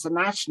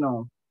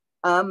International.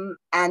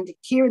 And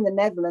here in the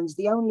Netherlands,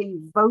 the only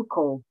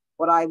vocal,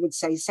 what I would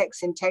say,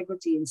 sex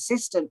integrity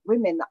insistent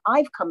women that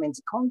I've come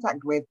into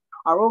contact with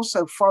are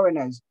also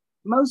foreigners.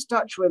 Most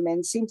Dutch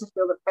women seem to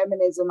feel that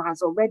feminism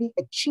has already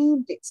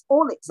achieved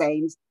all its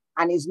aims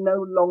and is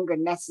no longer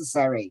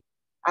necessary.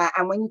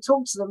 And when you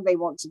talk to them, they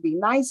want to be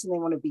nice and they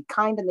want to be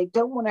kind and they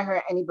don't want to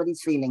hurt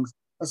anybody's feelings,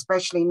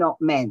 especially not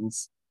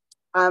men's.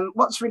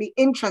 What's really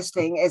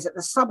interesting is that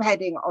the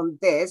subheading on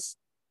this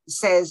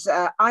says,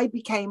 "I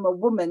became a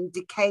woman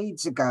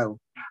decades ago,"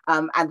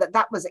 and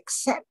that was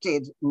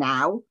accepted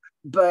now,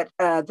 but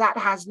that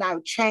has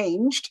now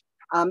changed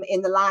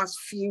in the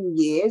last few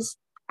years.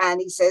 And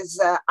he says,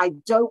 "I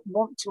don't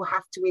want to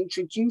have to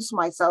introduce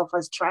myself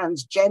as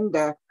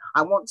transgender.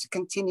 I want to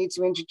continue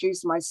to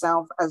introduce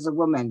myself as a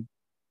woman."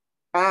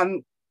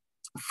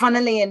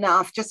 Funnily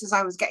enough, just as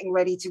I was getting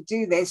ready to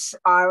do this,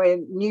 our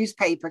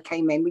newspaper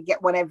came in. We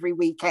get one every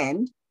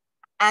weekend.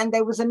 And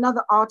there was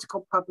another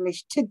article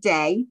published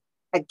today,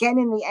 again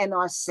in the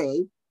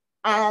NRC.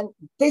 And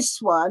this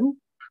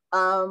one,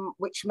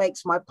 which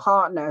makes my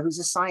partner, who's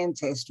a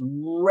scientist,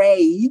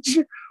 rage,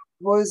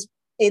 was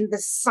in the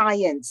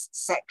science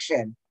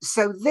section.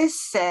 So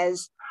this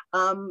says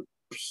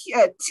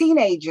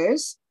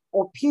teenagers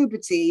or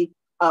puberty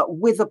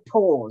with a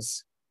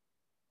pause.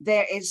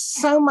 There is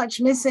so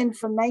much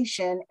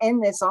misinformation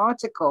in this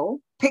article.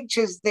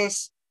 Pictures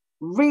this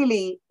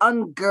really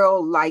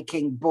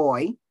ungirl-liking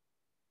boy.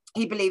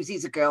 He believes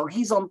he's a girl.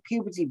 He's on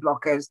puberty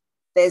blockers.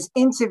 There's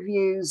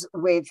interviews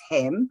with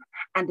him.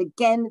 And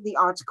again, the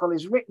article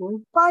is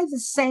written by the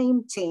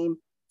same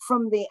team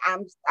from the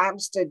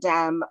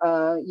Amsterdam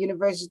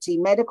University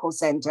Medical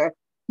Center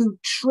who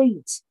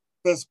treat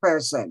this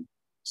person.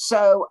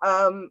 So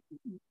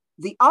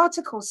the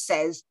article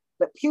says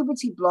that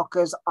puberty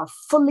blockers are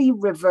fully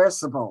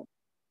reversible.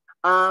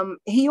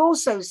 He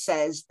also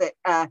says that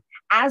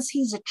as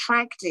he's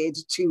attracted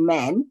to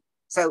men,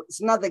 so it's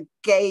another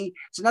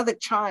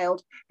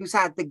child who's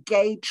had the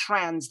gay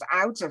transed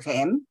out of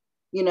him,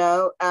 you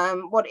know,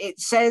 what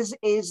it says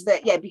is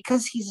that, yeah,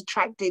 because he's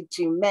attracted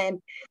to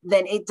men,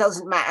 then it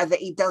doesn't matter that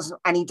he doesn't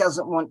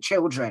want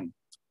children.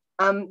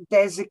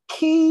 There's a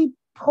key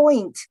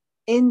point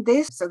in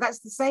this. So that's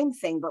the same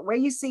thing, but where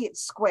you see it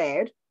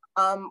squared,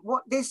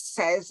 what this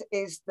says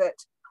is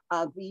that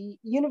the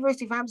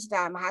University of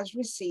Amsterdam has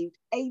received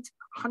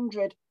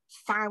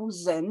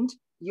 800,000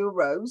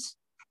 euros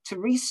to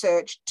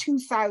research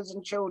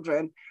 2,000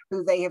 children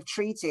who they have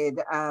treated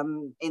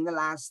in the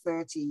last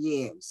 30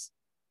 years.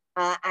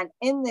 And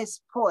in this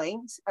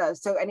point,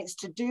 and it's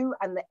to do,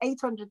 and the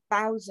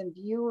 800,000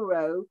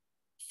 euro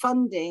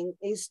funding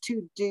is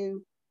to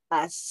do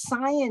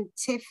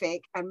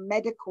scientific and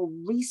medical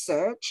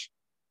research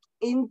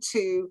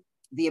into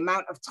the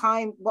amount of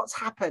time, what's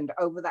happened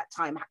over that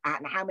time,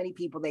 and how many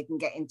people they can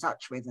get in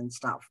touch with and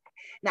stuff.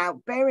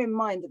 Now, bear in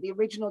mind that the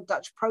original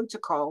Dutch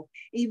protocol,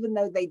 even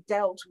though they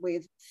dealt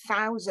with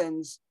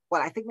thousands,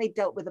 well, I think they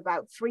dealt with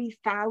about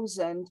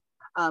 3,000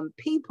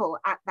 people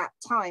at that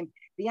time,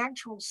 the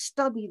actual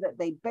study that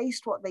they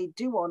based what they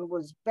do on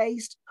was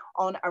based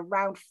on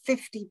around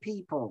 50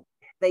 people.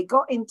 They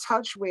got in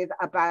touch with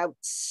about,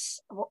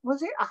 what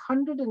was it,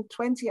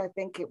 120, I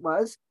think it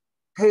was,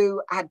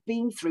 who had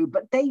been through,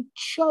 but they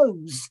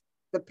chose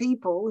the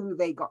people who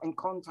they got in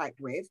contact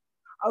with.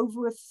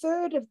 Over a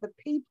third of the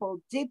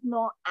people did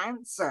not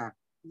answer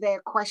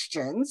their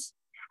questions.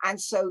 And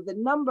so the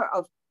number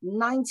of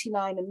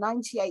 99 and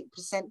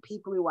 98%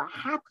 people who are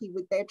happy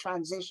with their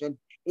transition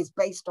is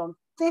based on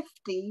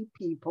 50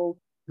 people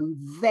who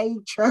they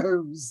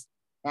chose.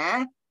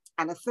 Yeah.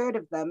 And a third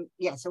of them,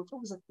 yeah, so if it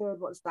was a third,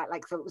 what's that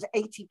like? So it was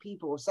 80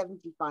 people or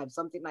 75,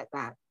 something like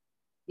that.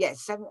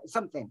 Yes, yeah,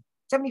 something.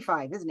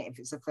 75, isn't it, if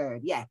it's a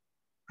third? Yeah,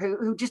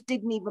 who just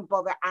didn't even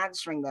bother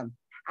answering them.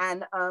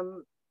 And,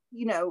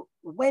 you know,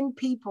 when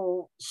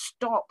people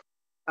stop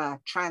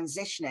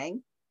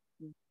transitioning,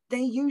 they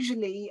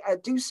usually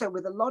do so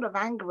with a lot of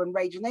anger and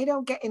rage, and they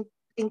don't get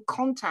in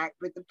contact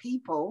with the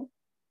people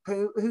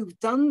who've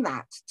done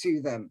that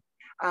to them.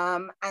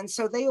 And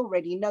so they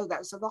already know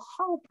that. So the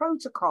whole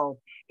protocol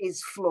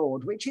is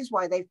flawed, which is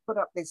why they've put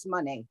up this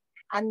money.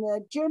 And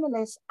the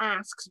journalist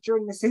asks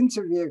during this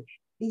interview,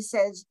 he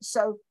says,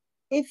 so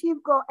if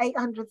you've got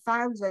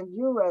 800,000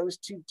 euros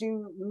to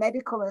do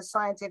medical and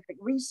scientific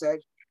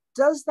research,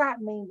 does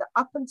that mean that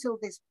up until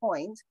this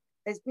point,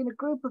 there's been a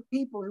group of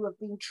people who have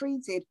been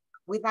treated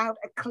without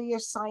a clear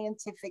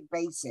scientific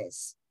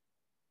basis?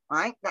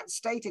 Right? That's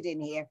stated in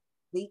here.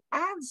 The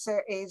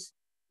answer is,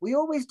 we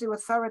always do a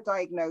thorough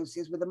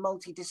diagnosis with a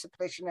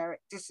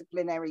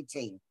multidisciplinary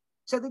team.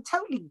 So they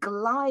totally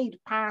glide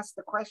past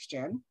the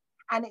question,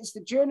 and it's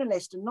the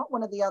journalist and not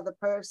one of the other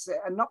person,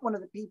 and not one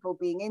of the people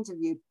being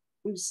interviewed,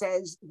 who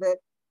says that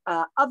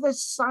other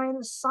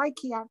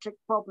psychiatric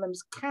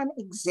problems can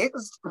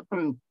exist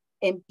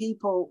in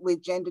people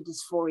with gender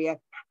dysphoria,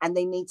 and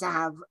they need to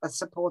have a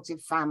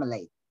supportive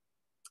family.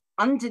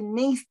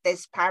 Underneath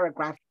this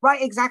paragraph,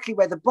 right exactly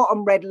where the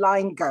bottom red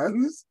line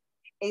goes,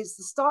 is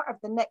the start of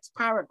the next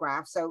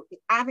paragraph. So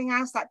having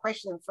asked that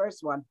question in the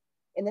first one,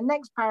 in the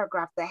next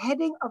paragraph, the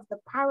heading of the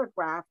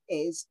paragraph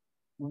is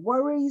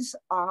 "Worries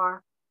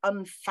are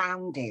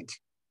unfounded."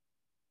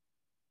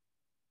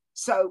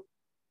 So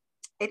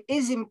it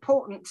is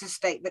important to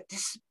state that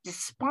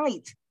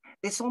despite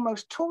this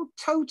almost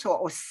total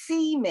or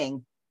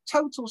seeming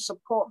total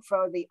support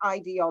for the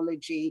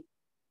ideology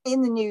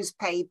in the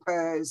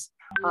newspapers,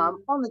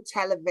 on the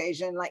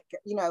television, like,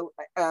 you know,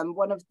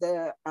 one of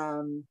the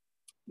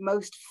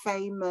most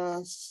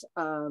famous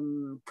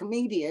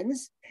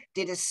comedians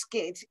did a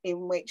skit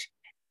in which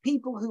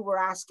people who were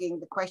asking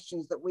the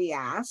questions that we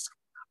ask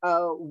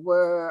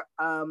were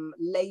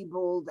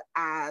labeled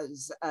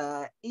as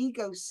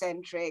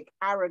egocentric,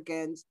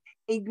 arrogant,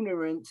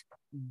 ignorant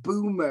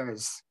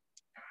boomers.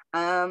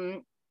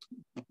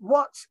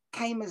 What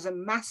came as a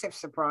massive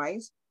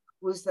surprise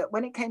was that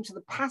when it came to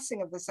the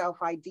passing of the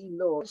self-ID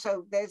law,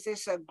 so there's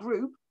this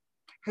group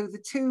who the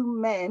two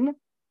men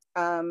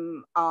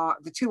are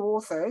the two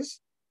authors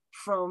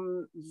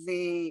from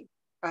the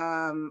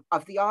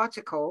of the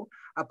article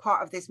are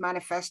part of this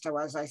manifesto,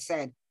 as I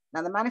said.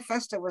 Now, the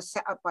manifesto was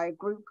set up by a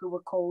group who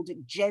were called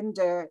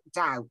Gender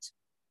Doubt.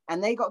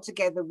 And they got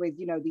together with,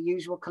 you know, the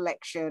usual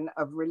collection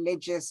of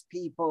religious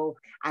people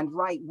and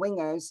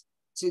right-wingers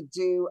to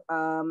do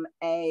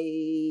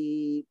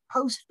a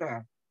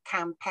poster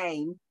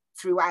campaign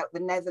throughout the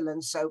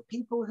Netherlands. So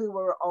people who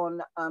were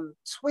on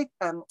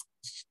Twitter,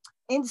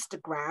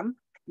 Instagram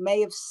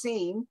may have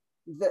seen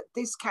that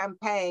this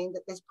campaign,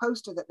 that this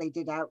poster that they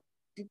did out,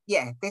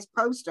 yeah, this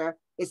poster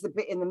is the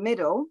bit in the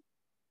middle,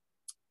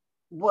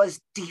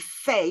 was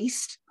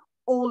defaced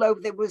all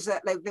over. There was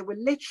there were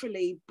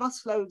literally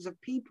busloads of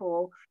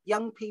people,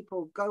 young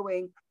people,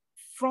 going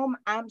from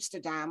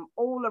Amsterdam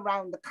all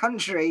around the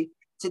country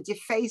to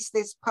deface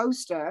this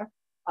poster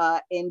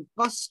in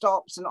bus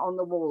stops and on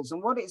the walls.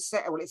 And what it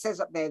said, well, it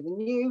says up there, the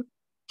new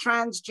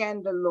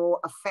transgender law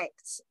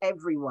affects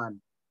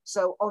everyone.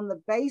 So on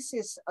the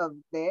basis of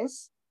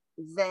this,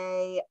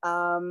 they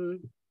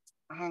hang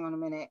on a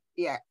minute,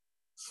 yeah.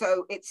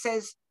 So it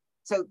says,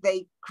 so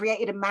they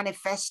created a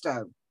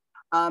manifesto,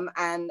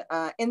 and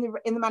in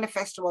the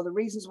manifesto are the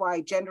reasons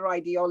why gender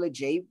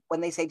ideology,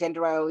 when they say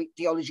gender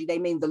ideology, they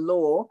mean the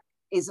law,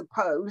 is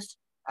opposed,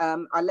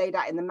 are laid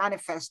out in the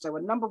manifesto.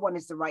 And number one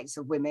is the rights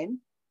of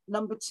women.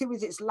 Number two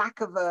is its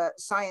lack of a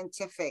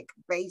scientific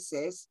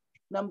basis.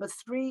 Number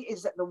three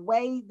is that the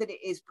way that it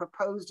is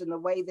proposed and the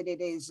way that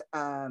it is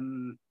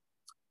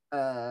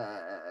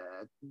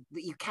that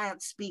you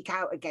can't speak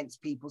out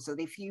against people. So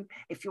if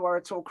you are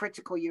at all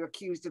critical, you're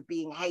accused of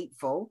being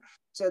hateful.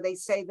 So they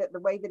say that the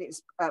way that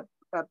it's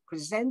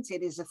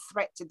presented is a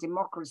threat to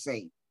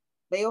democracy.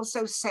 They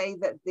also say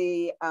that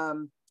the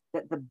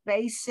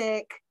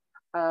basic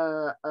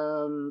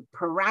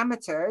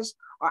parameters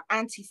are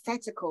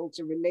antithetical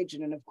to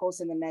religion. And of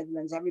course, in the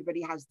Netherlands,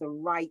 everybody has the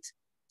right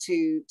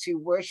to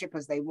worship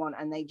as they want.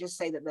 And they just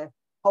say that the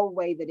whole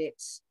way that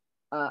it's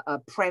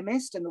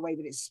premised and the way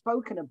that it's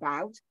spoken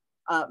about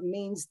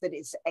means that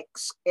it's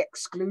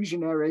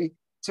exclusionary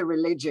to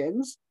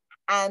religions.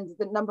 And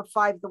the number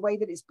 5, the way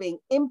that it's being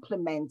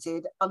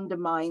implemented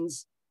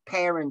undermines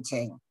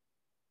parenting.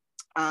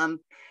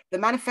 The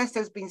manifesto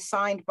has been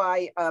signed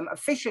by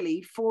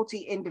officially 40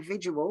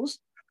 individuals.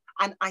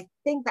 And I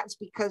think that's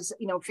because,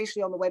 you know,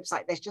 officially on the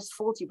website, there's just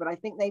 40, but I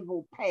think they've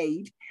all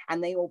paid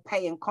and they all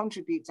pay and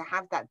contribute to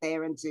have that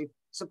there and to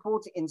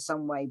support it in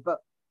some way. But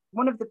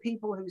one of the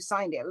people who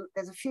signed it,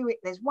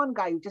 there's one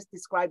guy who just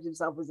describes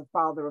himself as a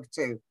father of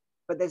 2,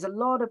 but there's a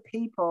lot of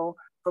people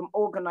from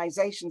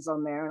organizations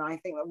on there. And I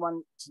think that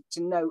one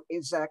to note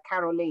is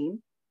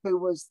Caroline, who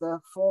was the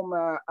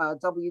former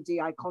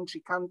WDI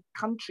country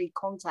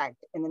contact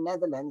in the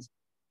Netherlands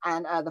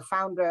and the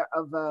founder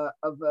of a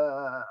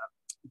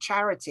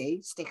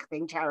charity,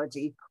 stichting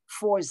charity,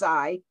 for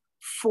Zij,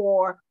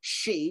 for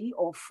she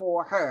or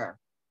for her.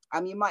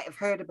 You might have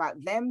heard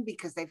about them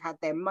because they've had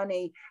their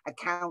money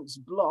accounts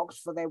blocked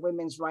for their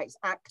women's rights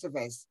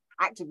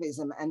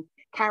activism. And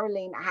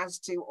Caroline has,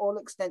 to all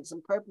extents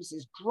and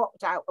purposes,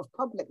 dropped out of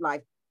public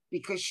life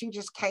because she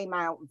just came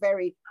out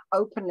very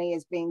openly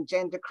as being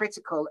gender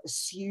critical,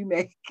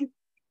 assuming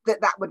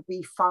that would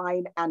be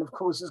fine. And of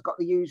course, has got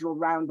the usual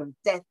round of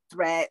death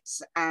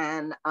threats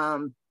and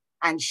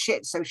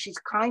shit. So she's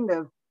kind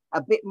of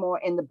a bit more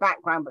in the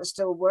background, but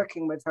still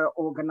working with her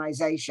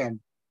organization.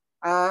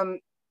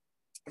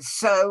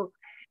 So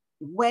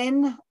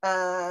when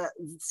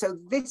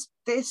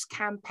this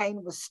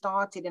campaign was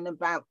started in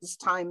about this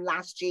time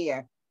last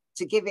year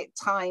to give it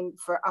time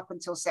for up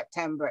until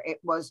September, it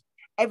was,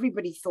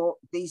 everybody thought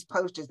these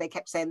posters, they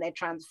kept saying they're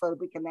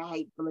transphobic and they're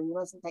hateful and you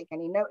mustn't take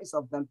any notice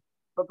of them.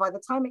 But by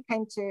the time it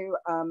came to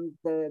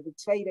the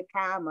Tweede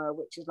Kamer,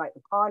 which is like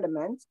the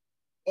parliament,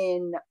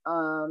 in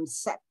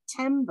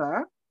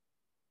September,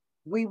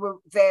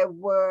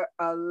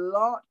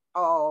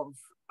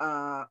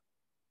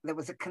 there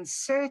was a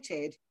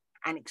concerted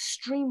and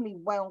extremely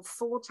well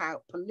thought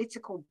out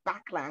political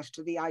backlash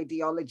to the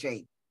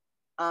ideology.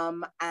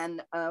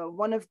 And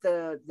one of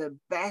the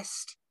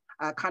best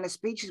kind of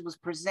speeches was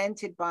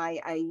presented by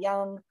a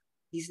young,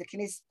 he's like in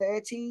his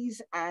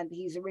 30s and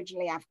he's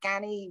originally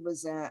Afghani. He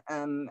was a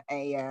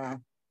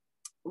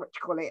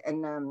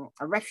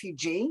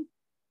refugee.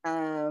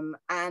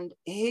 And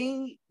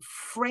he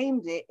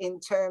framed it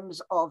in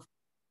terms of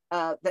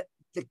the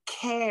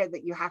care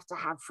that you have to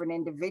have for an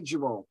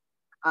individual.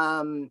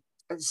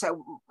 So of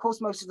course,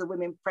 most of the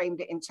women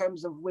framed it in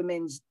terms of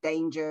women's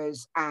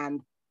dangers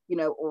and, you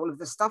know, all of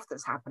the stuff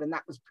that's happened, and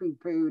that was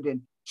poo-pooed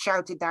and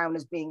shouted down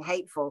as being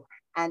hateful.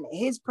 And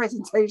his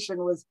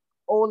presentation was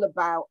all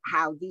about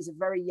how these are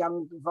very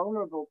young,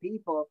 vulnerable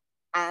people,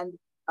 and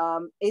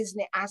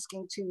isn't it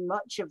asking too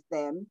much of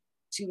them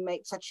to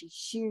make such a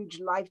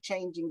huge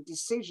life-changing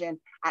decision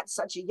at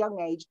such a young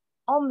age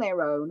on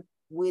their own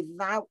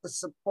without the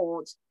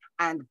support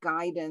and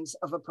guidance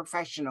of a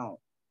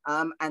professional?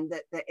 And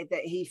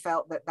that he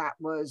felt that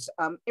was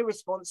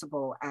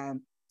irresponsible.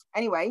 And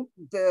anyway,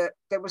 there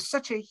was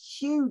such a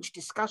huge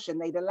discussion.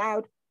 They'd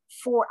allowed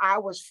 4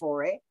 hours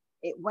for it.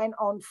 It went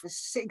on for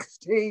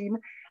 16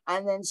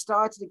 and then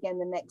started again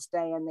the next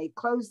day, and they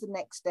closed the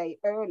next day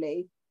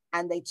early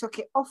and they took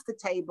it off the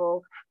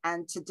table.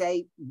 And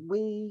today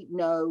we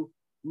know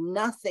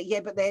nothing. Yeah,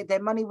 but their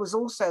money was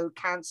also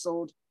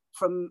cancelled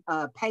from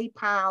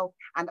PayPal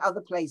and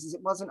other places.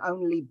 It wasn't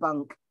only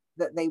Bunk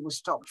that they were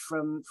stopped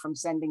from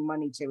sending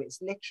money to. It's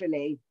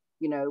literally,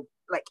 you know,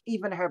 like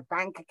even her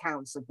bank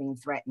accounts have been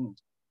threatened.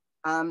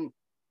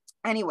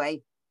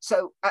 Anyway,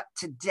 so up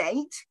to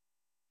date,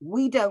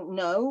 we don't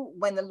know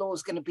when the law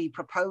is going to be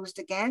proposed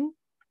again.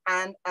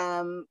 And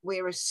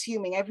we're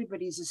assuming,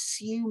 everybody's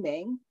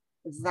assuming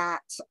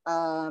that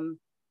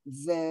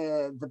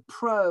the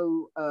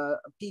pro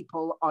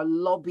people are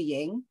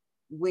lobbying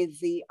with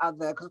the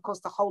other, because of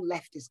course the whole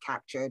left is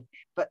captured,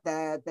 but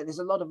there's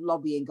a lot of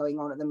lobbying going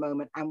on at the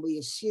moment. And we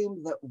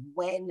assume that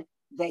when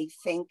they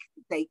think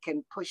they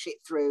can push it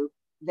through,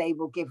 they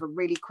will give a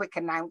really quick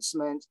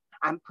announcement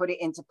and put it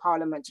into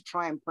Parliament to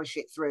try and push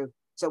it through.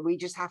 So we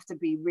just have to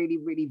be really,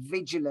 really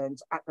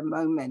vigilant at the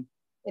moment.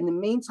 In the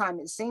meantime,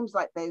 it seems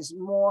like there's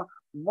more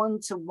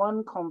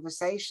one-to-one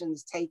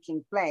conversations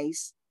taking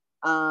place.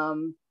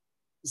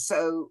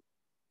 So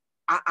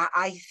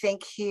I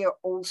think here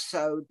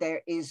also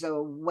there is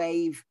a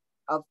wave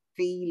of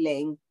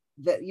feeling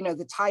that, you know,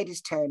 the tide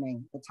is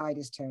turning,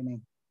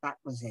 That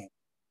was it.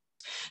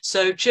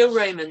 So Jill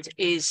Raymond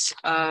is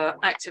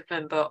active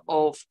member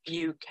of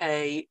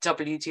UK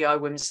WDI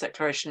Women's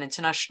Declaration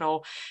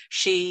International.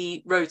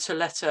 She wrote a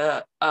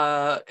letter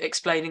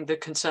explaining the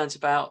concerns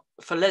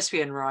for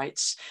lesbian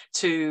rights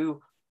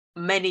to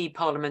many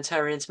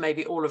parliamentarians,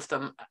 maybe all of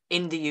them,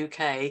 in the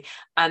UK,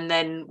 and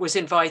then was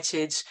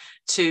invited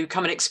to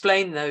come and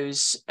explain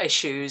those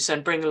issues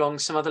and bring along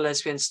some other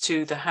lesbians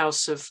to the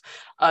House of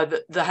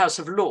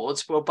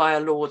Lords, well, by a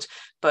lord,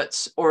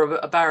 or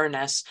a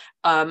baroness,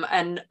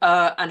 and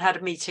had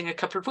a meeting a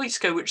couple of weeks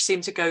ago, which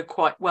seemed to go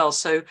quite well.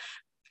 So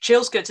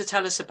Jill's going to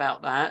tell us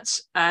about that,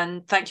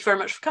 and thank you very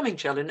much for coming,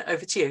 Jill, and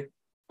over to you.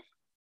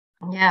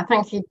 Yeah,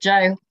 thank you,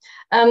 Jo.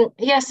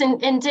 Yes,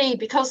 indeed,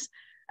 because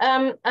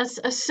as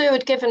Sue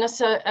had given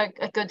us a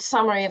good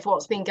summary of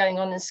what's been going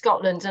on in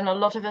Scotland, and a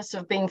lot of us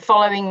have been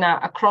following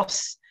that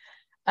across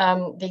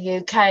the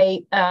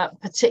UK,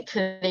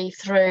 particularly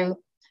through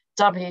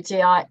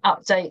WDI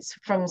updates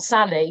from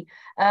Sally.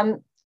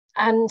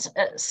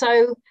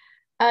 So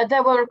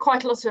there were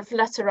quite a lot of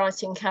letter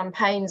writing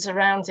campaigns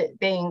around it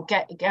being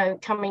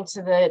coming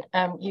to the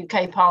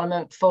UK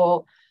Parliament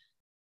for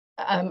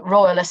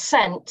royal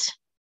assent.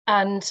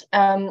 And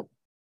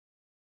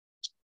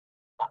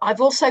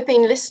I've also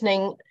been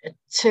listening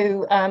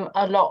to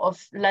a lot of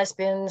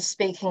lesbians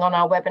speaking on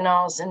our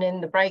webinars and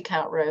in the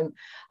breakout room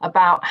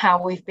about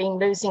how we've been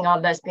losing our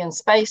lesbian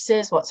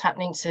spaces, what's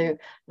happening to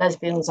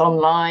lesbians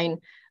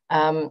online.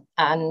 And,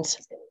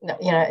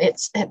 you know,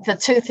 it's the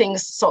two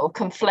things sort of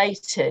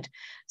conflated.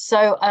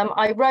 So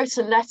I wrote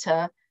a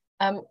letter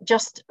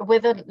just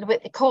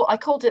I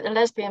called it the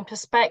lesbian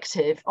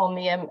perspective on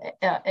the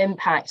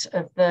impact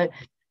of the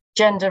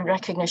Gender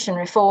Recognition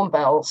Reform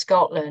Bill,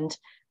 Scotland.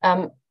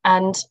 You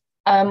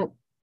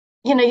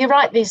know, you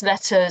write these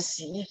letters,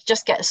 you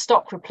just get a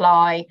stock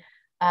reply.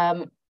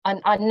 And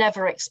I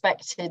never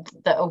expected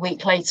that a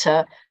week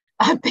later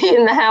I'd be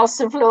in the House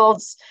of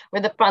Lords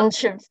with a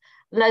bunch of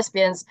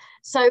lesbians.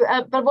 So,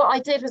 but what I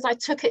did was I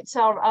took it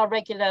to our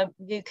regular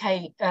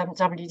UK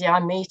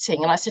WDI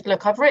meeting, and I said,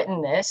 look, I've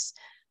written this,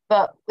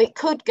 but it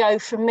could go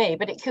from me,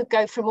 but it could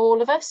go from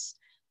all of us.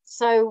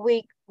 So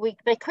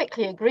they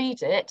quickly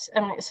agreed it,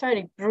 and it's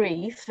very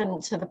brief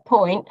and to the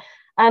point.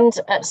 And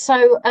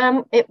so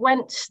it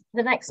went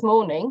the next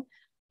morning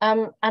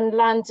and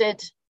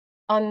landed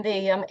on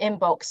the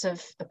inbox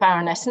of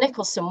Baroness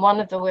Nicholson. One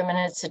of the women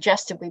had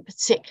suggested we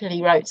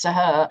particularly wrote to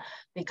her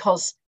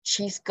because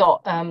she's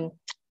got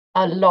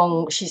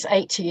she's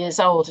 80 years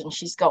old, and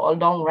she's got a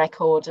long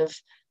record of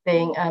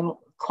being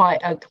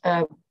quite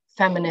a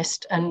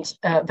feminist and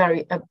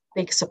a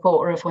big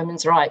supporter of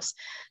women's rights.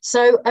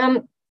 So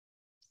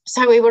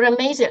we were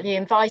immediately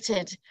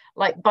invited,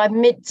 like by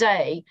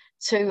midday,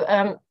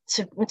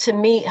 to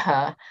meet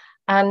her,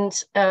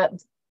 and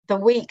the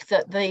week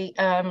that the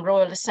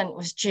royal assent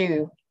was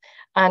due,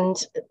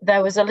 and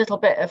there was a little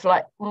bit of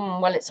like,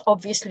 well, it's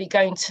obviously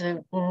going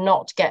to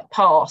not get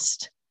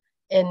passed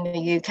in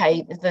the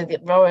UK. The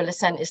royal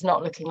assent is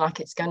not looking like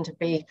it's going to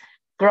be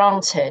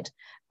granted,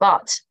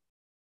 but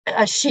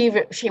she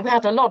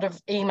had a lot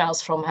of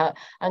emails from her,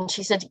 and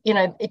she said, you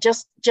know, it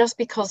just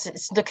because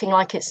it's looking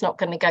like it's not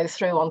going to go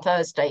through on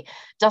Thursday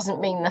doesn't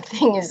mean the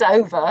thing is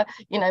over.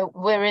 You know,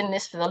 we're in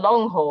this for the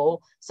long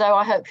haul, so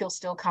I hope you'll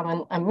still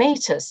come and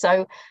meet us.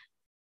 So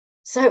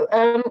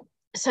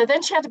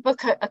then she had to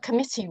book a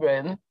committee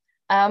room,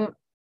 and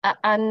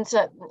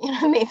you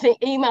know, the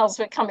emails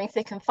were coming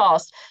thick and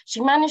fast.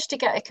 She managed to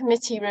get a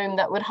committee room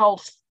that would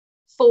hold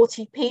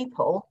 40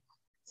 people.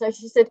 So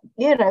she said,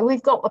 you know,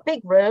 we've got a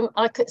big room.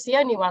 It's the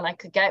only one I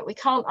could get. We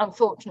can't,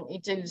 unfortunately,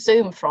 do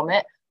Zoom from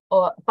it,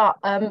 but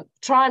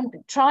try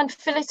and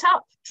fill it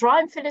up. Try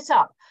and fill it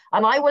up.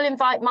 And I will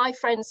invite my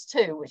friends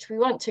too, which we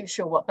weren't too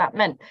sure what that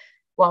meant.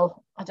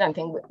 Well, I don't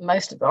think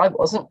most of it, I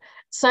wasn't.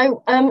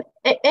 So in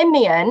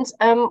the end,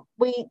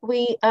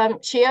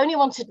 she only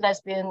wanted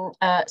lesbian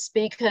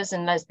speakers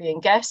and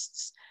lesbian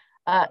guests.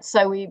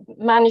 So we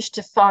managed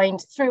to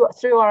find through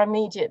our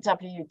immediate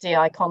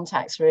WDI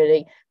contacts,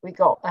 really, we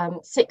got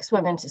 6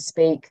 women to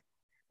speak.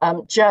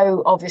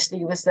 Jo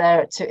obviously was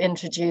there to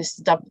introduce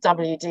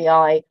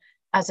WDI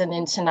as an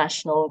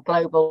international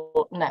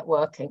global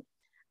networking.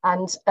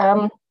 And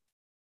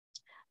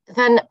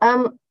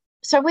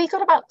so we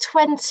got about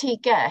 20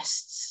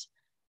 guests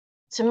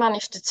to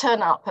manage to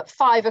turn up at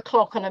 5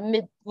 o'clock on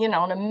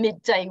a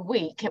midday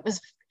week.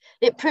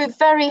 It proved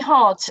very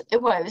hard.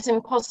 It was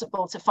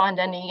impossible to find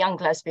any young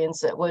lesbians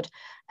that would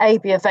A,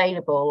 be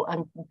available,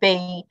 and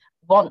B,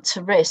 want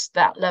to risk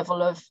that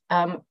level of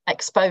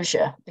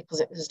exposure, because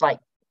it was like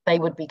they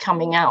would be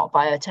coming out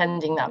by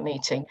attending that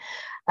meeting.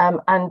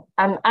 And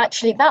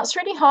actually, that's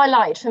really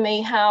highlighted for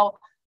me how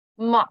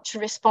much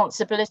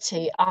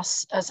responsibility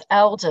us as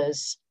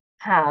elders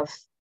have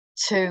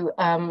to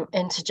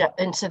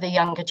into the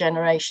younger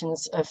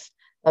generations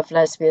of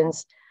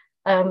lesbians.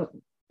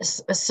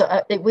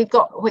 So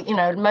you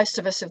know, most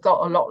of us have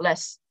got a lot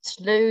less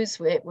to lose.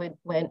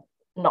 We're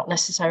not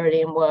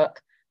necessarily in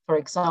work, for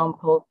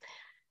example.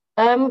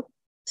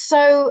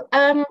 So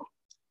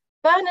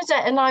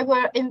Bernadette and I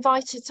were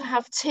invited to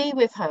have tea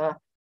with her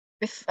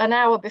an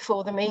hour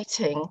before the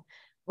meeting,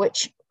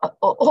 which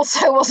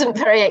also wasn't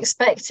very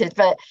expected,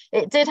 but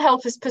it did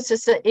help us put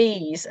us at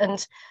ease.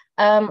 And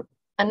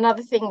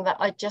another thing that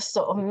I just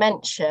sort of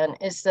mention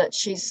is that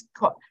she's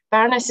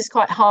Baroness is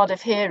quite hard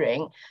of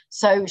hearing,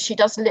 so she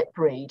does lip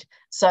read.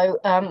 So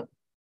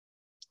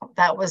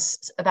that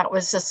was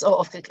a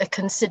sort of a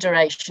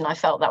consideration. I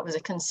felt that was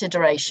a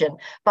consideration,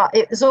 but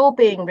it was all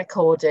being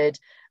recorded.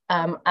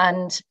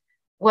 And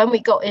when we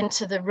got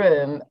into the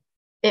room,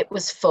 it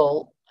was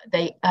full.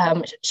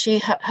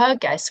 Her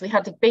guests, we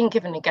had been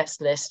given a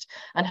guest list,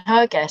 and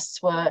her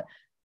guests were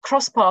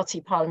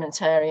cross-party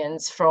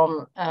parliamentarians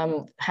from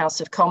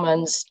House of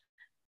Commons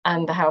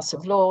and the House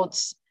of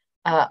Lords.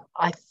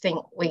 I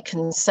think we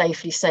can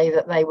safely say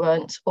that they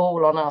weren't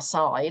all on our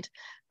side,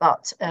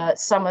 but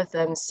some of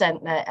them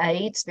sent their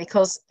aides,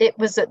 because it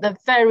was at the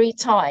very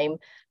time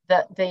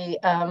that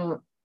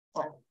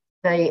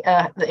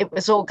it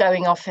was all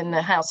going off in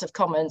the House of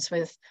Commons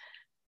with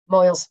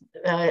Moyles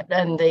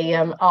and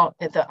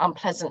the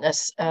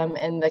unpleasantness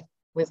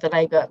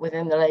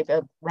within the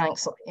Labour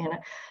ranks, you know.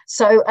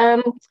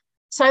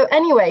 So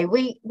anyway,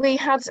 we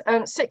had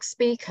 6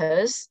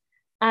 speakers,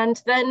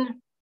 and then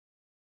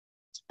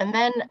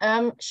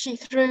she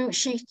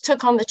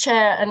took on the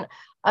chair and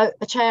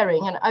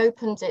chairing and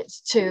opened it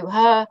to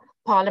her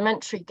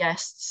parliamentary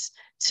guests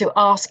to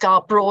ask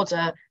our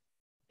broader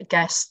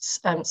guests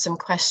some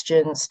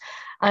questions.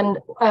 And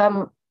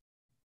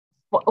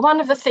one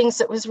of the things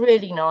that was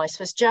really nice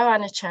was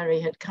Joanna Cherry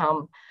had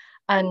come,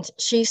 and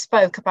she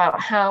spoke about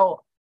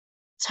how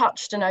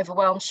touched and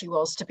overwhelmed she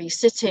was to be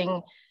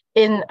sitting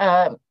in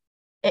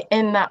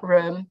that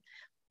room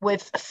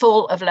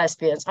full of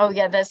lesbians. Oh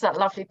yeah, there's that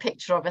lovely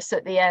picture of us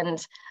at the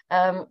end.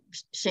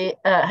 She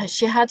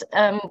had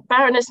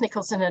Baroness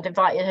Nicholson had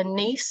invited her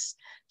niece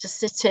to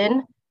sit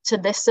in to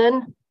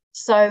listen,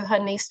 so her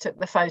niece took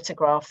the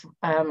photograph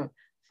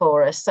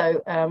for us.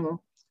 So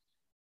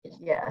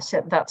yeah,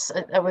 so that's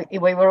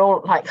we were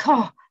all like,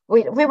 oh,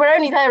 we were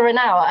only there an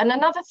hour. And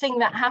another thing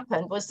that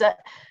happened was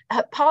that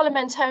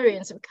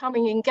parliamentarians were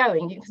coming and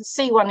going. You can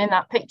see one in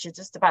that picture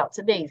just about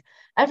to leave.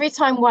 Every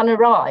time one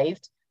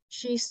arrived,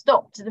 she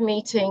stopped the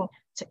meeting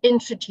to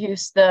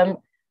introduce them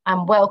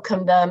and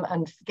welcome them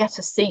and get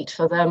a seat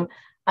for them.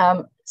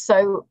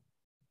 So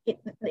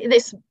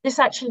this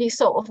actually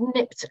sort of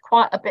nipped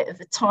quite a bit of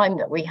the time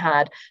that we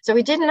had. So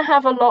we didn't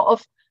have a lot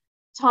of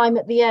time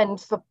at the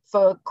end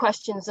for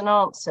questions and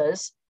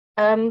answers.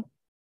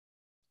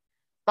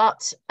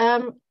 But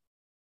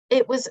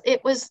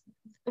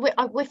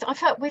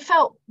we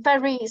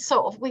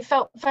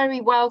felt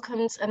very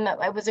welcomed, and that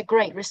there was a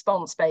great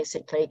response,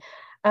 basically.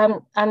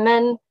 And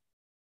then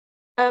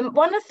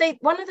one of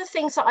the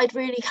things that I'd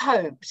really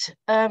hoped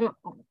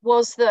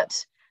was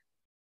that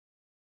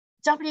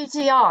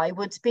WDI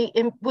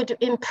would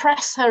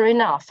impress her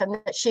enough, and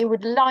that she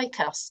would like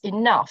us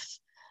enough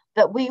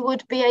that we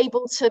would be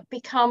able to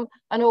become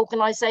an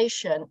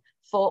organisation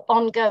for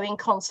ongoing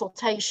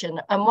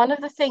consultation. And one of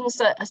the things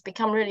that has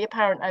become really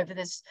apparent over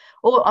this,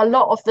 or a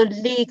lot of the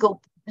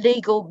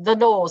the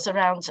laws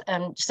around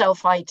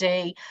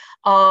self-ID,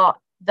 are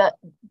that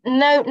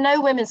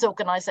no women's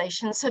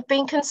organisations have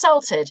been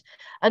consulted.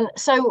 And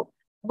so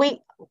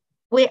we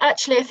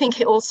actually, I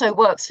think it also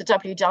works for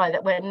WDI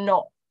that we're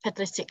not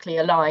politically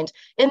aligned.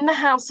 In the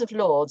House of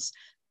Lords,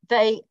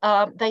 they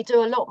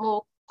do a lot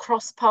more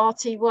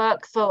cross-party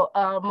work for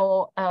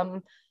more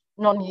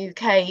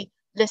non-UK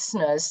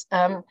listeners.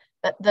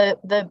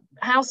 The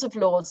House of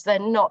Lords, they're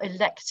not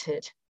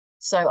elected.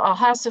 So our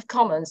House of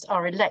Commons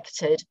are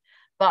elected,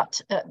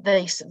 but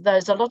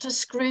there's a lot of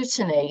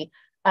scrutiny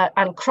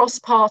and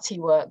cross-party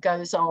work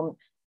goes on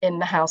in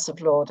the House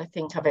of Lords. I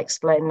think I've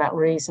explained that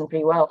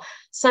reasonably well.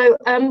 So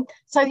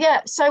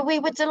we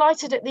were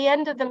delighted at the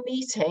end of the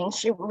meeting,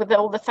 with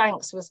all the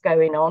thanks was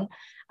going on,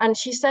 and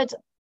she said,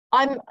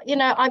 I'm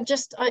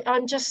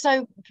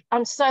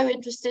so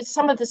interested.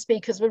 Some of the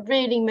speakers were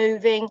really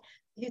moving.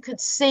 You could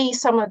see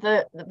some of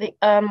the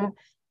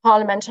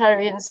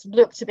parliamentarians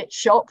looked a bit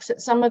shocked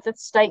at some of the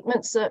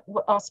statements that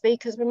our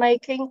speakers were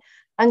making.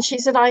 And she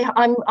said, I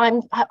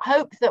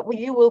hope that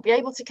you will be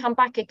able to come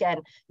back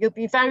again. You'll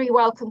be very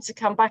welcome to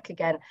come back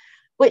again,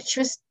 which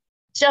was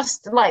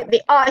just like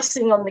the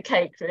icing on the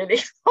cake,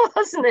 really,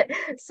 wasn't it?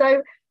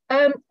 So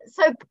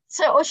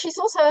she's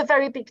also a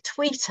very big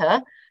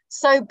tweeter.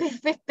 So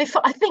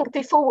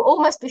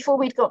almost before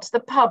we'd got to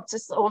the pub to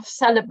sort of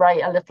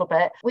celebrate a little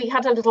bit, we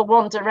had a little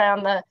wander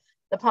around the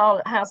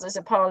Houses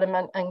of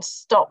Parliament and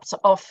stopped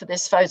off for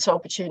this photo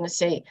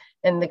opportunity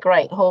in the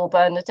Great Hall,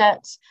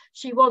 Bernadette.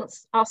 She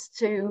wants us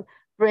to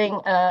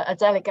bring a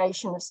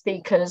delegation of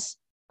speakers,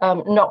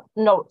 not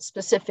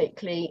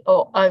specifically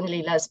or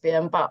only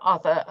lesbian, but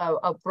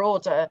a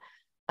broader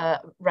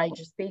range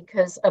of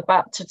speakers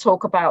to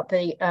talk about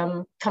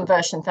the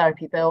conversion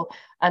therapy bill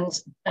and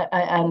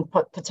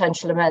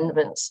potential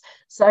amendments.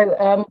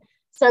 So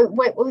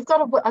we've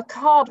got a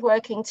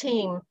hard-working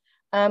team,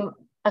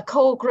 a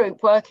core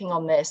group working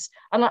on this,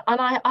 and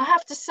I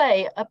have to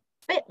say, a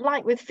bit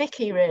like with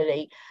Vikki,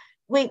 really,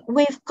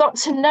 we've got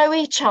to know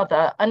each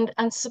other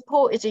and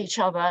supported each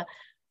other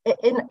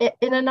in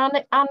an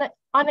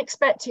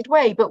unexpected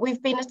way, but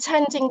we've been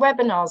attending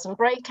webinars and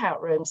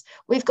breakout rooms.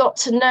 We've got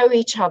to know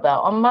each other.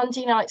 On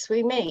Monday nights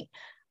we meet,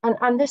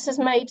 and this has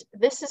made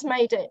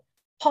it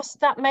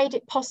that made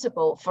it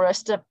possible for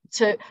us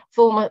to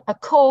form a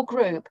core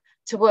group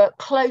to work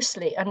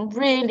closely and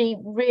really,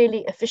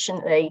 really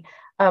efficiently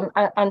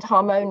and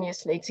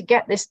harmoniously to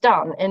get this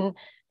done in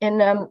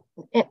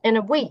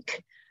a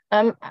week.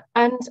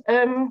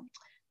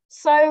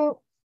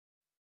 So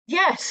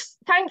yes,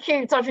 thank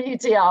you,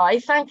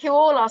 WDI. Thank you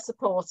all our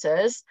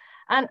supporters,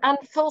 and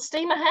full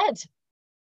steam ahead.